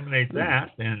you can eliminate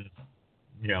that, then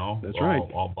that's right.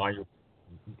 I'll buy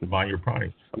your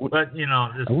product. But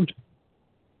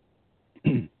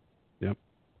Yep.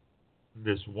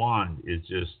 This wand is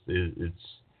just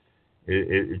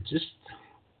it just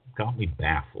got me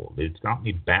baffled. It's got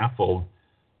me baffled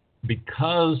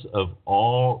because of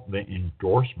all the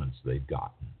endorsements they've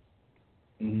gotten.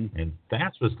 Mm-hmm. And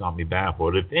that's what's got me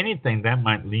baffled. If anything, that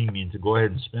might lead me to go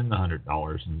ahead and spend the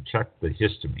 $100 and check the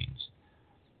histamines.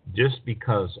 Just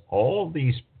because all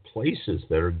these places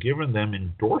that are giving them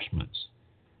endorsements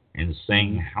and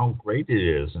saying how great it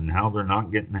is and how they're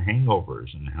not getting the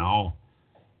hangovers and how,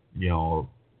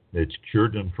 it's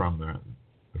cured them from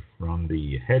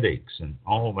the headaches and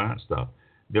all that stuff.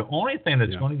 The only thing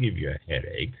that's going to give you a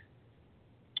headache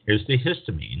is the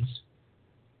histamines,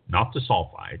 not the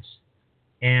sulfites,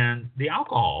 and the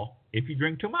alcohol if you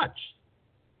drink too much.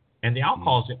 And the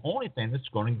alcohol is the only thing that's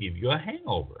going to give you a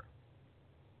hangover.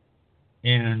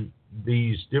 And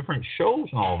these different shows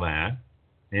and all that,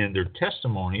 and their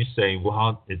testimonies say,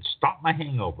 well, it stopped my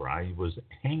hangover. I was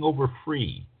hangover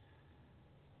free.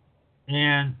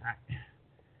 And,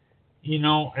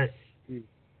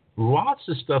 lots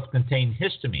of stuff contains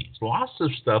histamines. Lots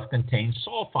of stuff contains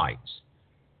sulfites.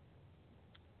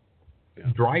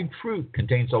 Yeah. Dried fruit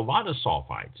contains a lot of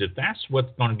sulfites. If that's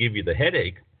what's going to give you the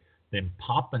headache, then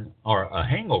or a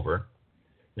hangover,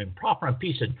 then popping a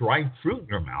piece of dried fruit in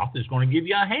your mouth is going to give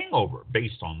you a hangover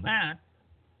based on that.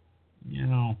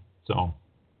 So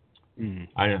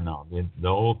I don't know. The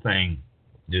whole thing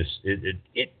just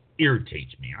it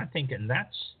irritates me. I think, and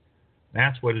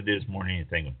that's what it is more than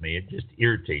anything with me. It just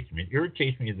irritates me. It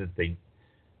irritates me that they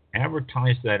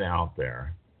advertise that out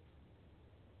there,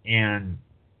 and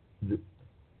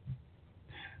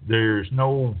there's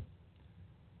no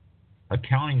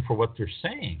accounting for what they're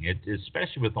saying.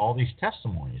 Especially with all these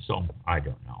testimonies. So I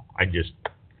don't know.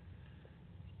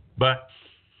 But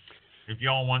if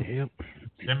y'all want,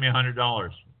 send me $100.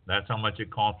 That's how much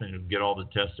it costs me to get all the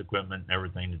test equipment and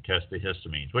everything to test the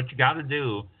histamines. What you got to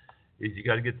do is you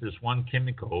got to get this one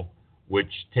chemical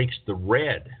which takes the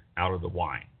red out of the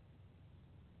wine,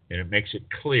 and it makes it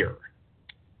clear.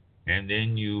 And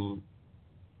then you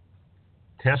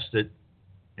test it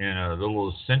in a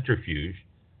little centrifuge,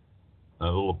 a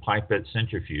little pipette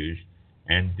centrifuge,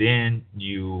 and then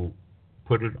you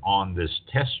put it on this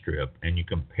test strip, and you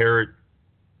compare it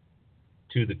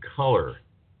to the color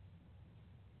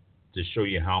to show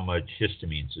you how much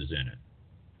histamines is in it.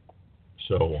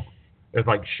 So it's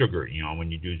like sugar,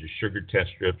 when you do the sugar test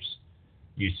strips,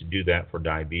 you used to do that for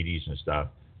diabetes and stuff.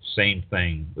 Same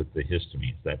thing with the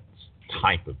histamines, that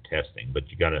type of testing. But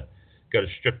you gotta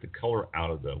strip the color out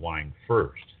of the wine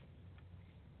first,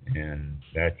 and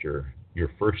that's your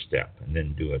first step, and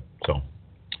then do it. So,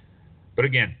 but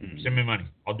again, send me money.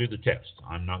 I'll do the test.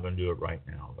 I'm not going to do it right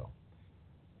now, though.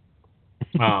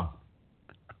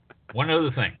 One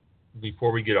other thing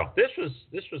before we get off. This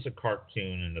was a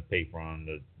cartoon in the paper on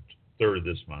the 3rd of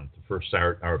this month, the first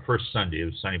Sunday. It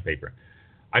was Sunday paper.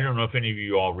 I don't know if any of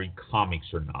you all read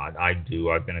comics or not. I do.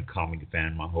 I've been a comic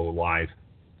fan my whole life.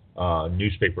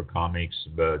 Newspaper comics,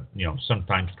 but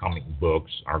sometimes comic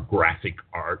books are graphic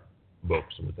art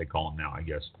books, what they call them now, I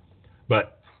guess.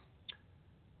 But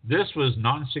this was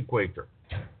Non Sequitur.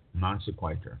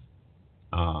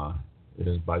 It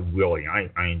is by Willie.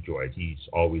 I enjoy it. He's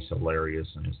always hilarious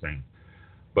in his thing.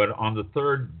 But on the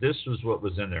 3rd, this is what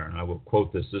was in there, and I will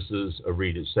quote this. This is a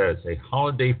read. It says, "A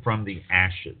holiday from the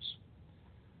ashes.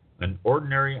 An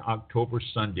ordinary October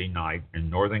Sunday night in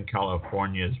Northern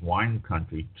California's wine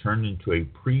country turned into a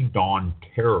pre-dawn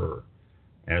terror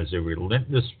as a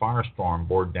relentless firestorm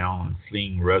bore down on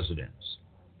fleeing residents.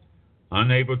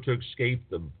 Unable to escape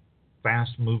the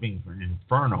fast-moving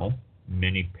inferno,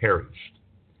 many perished.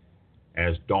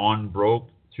 As dawn broke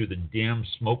through the dim,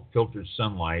 smoke-filtered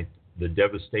sunlight, the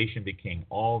devastation became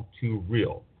all too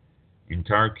real.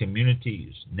 Entire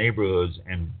communities, neighborhoods,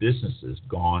 and businesses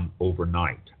gone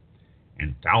overnight,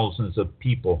 and thousands of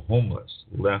people homeless,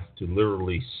 left to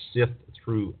literally sift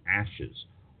through ashes,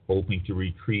 hoping to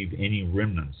retrieve any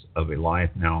remnants of a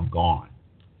life now gone.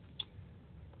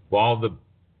 While the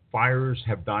fires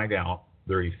have died out,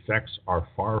 their effects are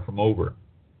far from over.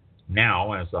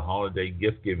 Now, as the holiday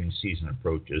gift-giving season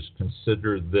approaches,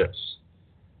 consider this.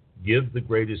 Give the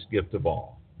greatest gift of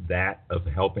all, that of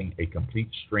helping a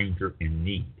complete stranger in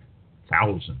need,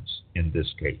 thousands in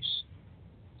this case."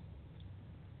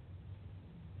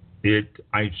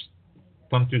 I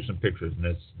thumbed through some pictures, and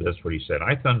that's what he said.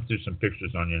 I thumbed through some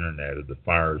pictures on the internet of the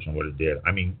fires and what it did.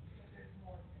 I mean,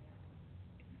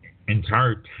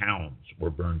 entire towns were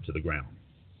burned to the ground.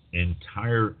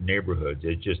 Entire neighborhoods.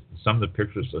 It just, some of the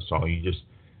pictures I saw, you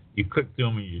clicked through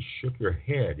them and you just shook your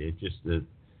head.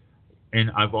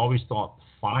 And I've always thought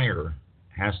fire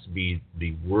has to be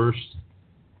the worst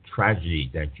tragedy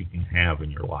that you can have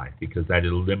in your life, because that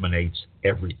eliminates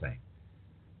everything.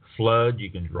 Flood, you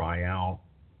can dry out.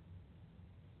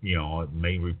 It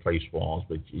may replace walls,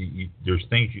 but there's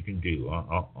things you can do.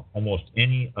 Almost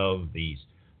any of these,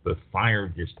 but fire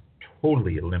just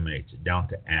totally eliminates it down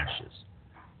to ashes.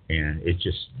 And it's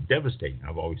just devastating.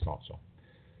 I've always thought so.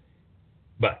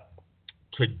 But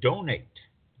to donate,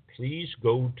 please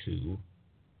go to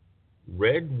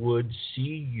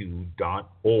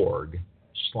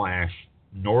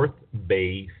redwoodcu.org/North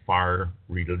Bay Fire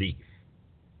Relief.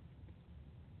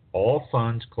 All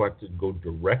funds collected go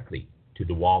directly to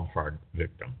the wildfire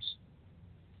victims.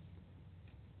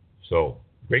 So,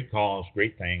 great cause,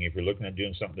 great thing. If you're looking at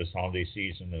doing something this holiday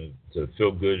season to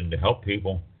feel good and to help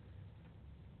people,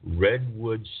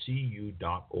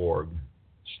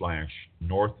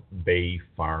 redwoodcu.org/North Bay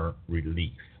Fire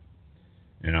Relief.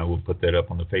 And I will put that up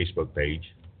on the Facebook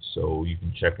page so you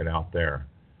can check it out there.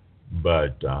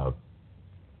 But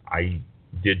I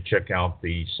did check out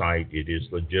the site. It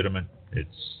is legitimate.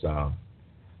 It's a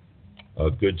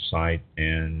good site,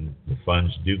 and the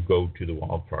funds do go to the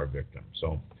wildfire victims.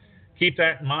 So keep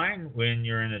that in mind when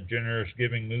you're in a generous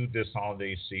giving mood this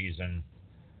holiday season.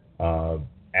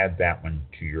 Add that one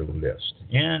to your list.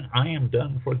 And I am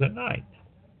done for the night.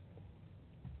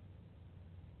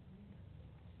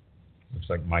 Looks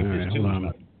like Mike is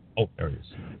too. Oh, there it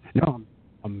is. No,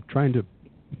 I'm trying to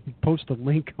post a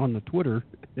link on the Twitter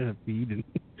feed. And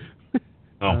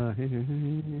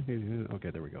okay,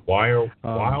 there we go. Wild.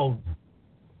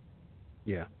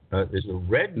 Yeah. There's a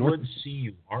Redwood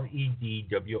CU,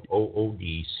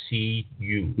 REDWOOD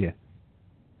CU. Yeah.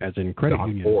 As in credit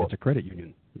union. It's a credit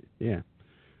union. Yeah.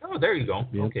 Oh, there you go.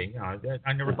 Yeah. Okay. Yeah,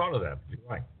 I never thought of that.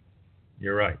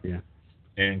 You're right. Yeah.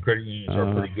 And credit unions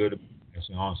are pretty good at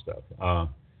passing on stuff.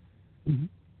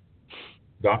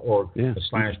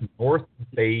 .org/North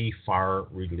Bay Fire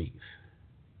Relief.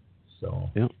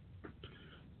 So. Yeah.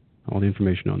 All the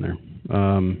information on there.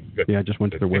 Yeah, I just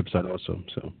went to their website also.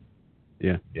 So.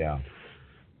 Yeah. Yeah.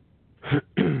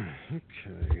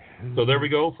 Okay. So there we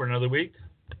go for another week.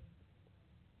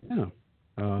 Yeah.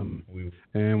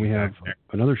 And we have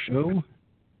another show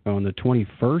on the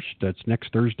 21st. That's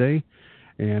next Thursday,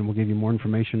 and we'll give you more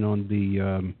information on the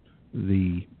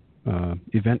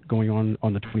event going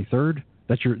on the 23rd.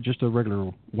 That's just a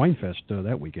regular wine fest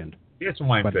that weekend. Yeah, it's a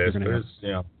wine fest. It's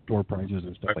door prizes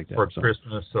and stuff like that for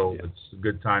Christmas. So it's a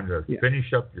good time to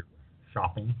finish up your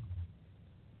shopping.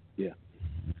 Yeah.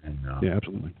 And, yeah,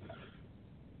 absolutely.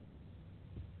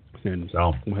 And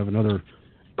we'll have another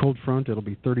cold front. It'll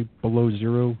be 30 below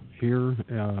zero here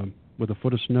with a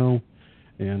foot of snow.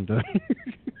 And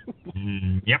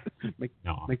yep. Make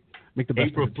the best.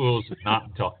 April Fools is not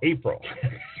until April.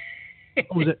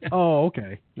 Oh, is it? Oh,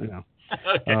 okay. Yeah.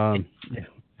 Okay.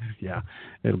 Yeah.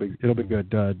 It'll be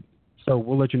good. So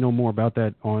we'll let you know more about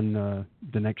that on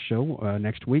the next show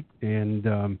next week. And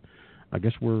I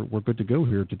guess we're good to go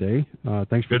here today.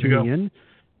 Thanks for tuning in.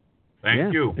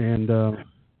 Thank you. And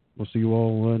we'll see you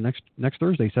all next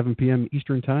Thursday, 7 p.m.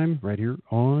 Eastern Time, right here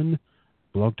on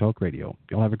Blog Talk Radio.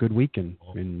 Y'all have a good week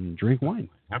and drink wine.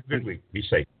 Have a good week. Be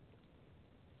safe.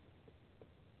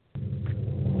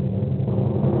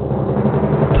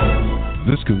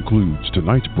 This concludes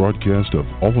tonight's broadcast of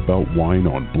All About Wine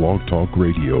on Blog Talk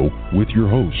Radio with your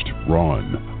host,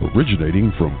 Ron,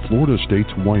 originating from Florida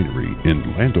Estates Winery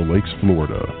in Land O'Lakes,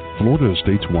 Florida. Florida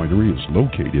Estates Winery is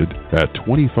located at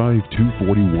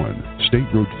 25241 State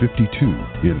Road 52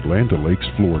 in Land O'Lakes,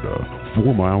 Florida,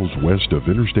 4 miles west of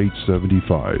Interstate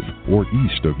 75 or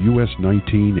east of US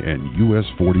 19 and US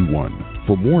 41.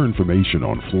 For more information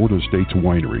on Florida Estates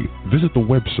Winery, visit the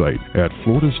website at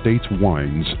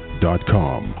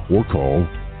floridastateswines.com or call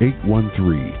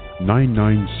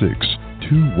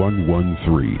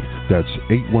 813-996-2113. That's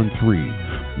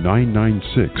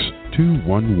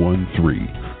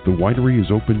 813-996-2113. The winery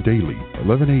is open daily,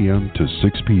 11 a.m. to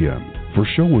 6 p.m. For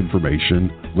show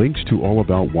information, links to All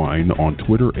About Wine on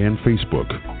Twitter and Facebook,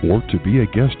 or to be a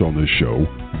guest on this show,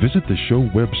 visit the show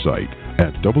website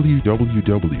at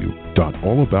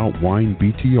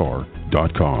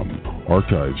www.allaboutwinebtr.com.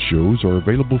 Archive shows are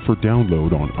available for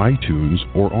download on iTunes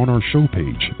or on our show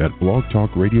page at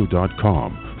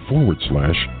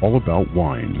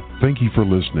blogtalkradio.com/allaboutwine. Thank you for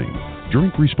listening.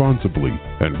 Drink responsibly,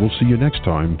 and we'll see you next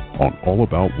time on All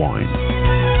About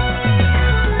Wine.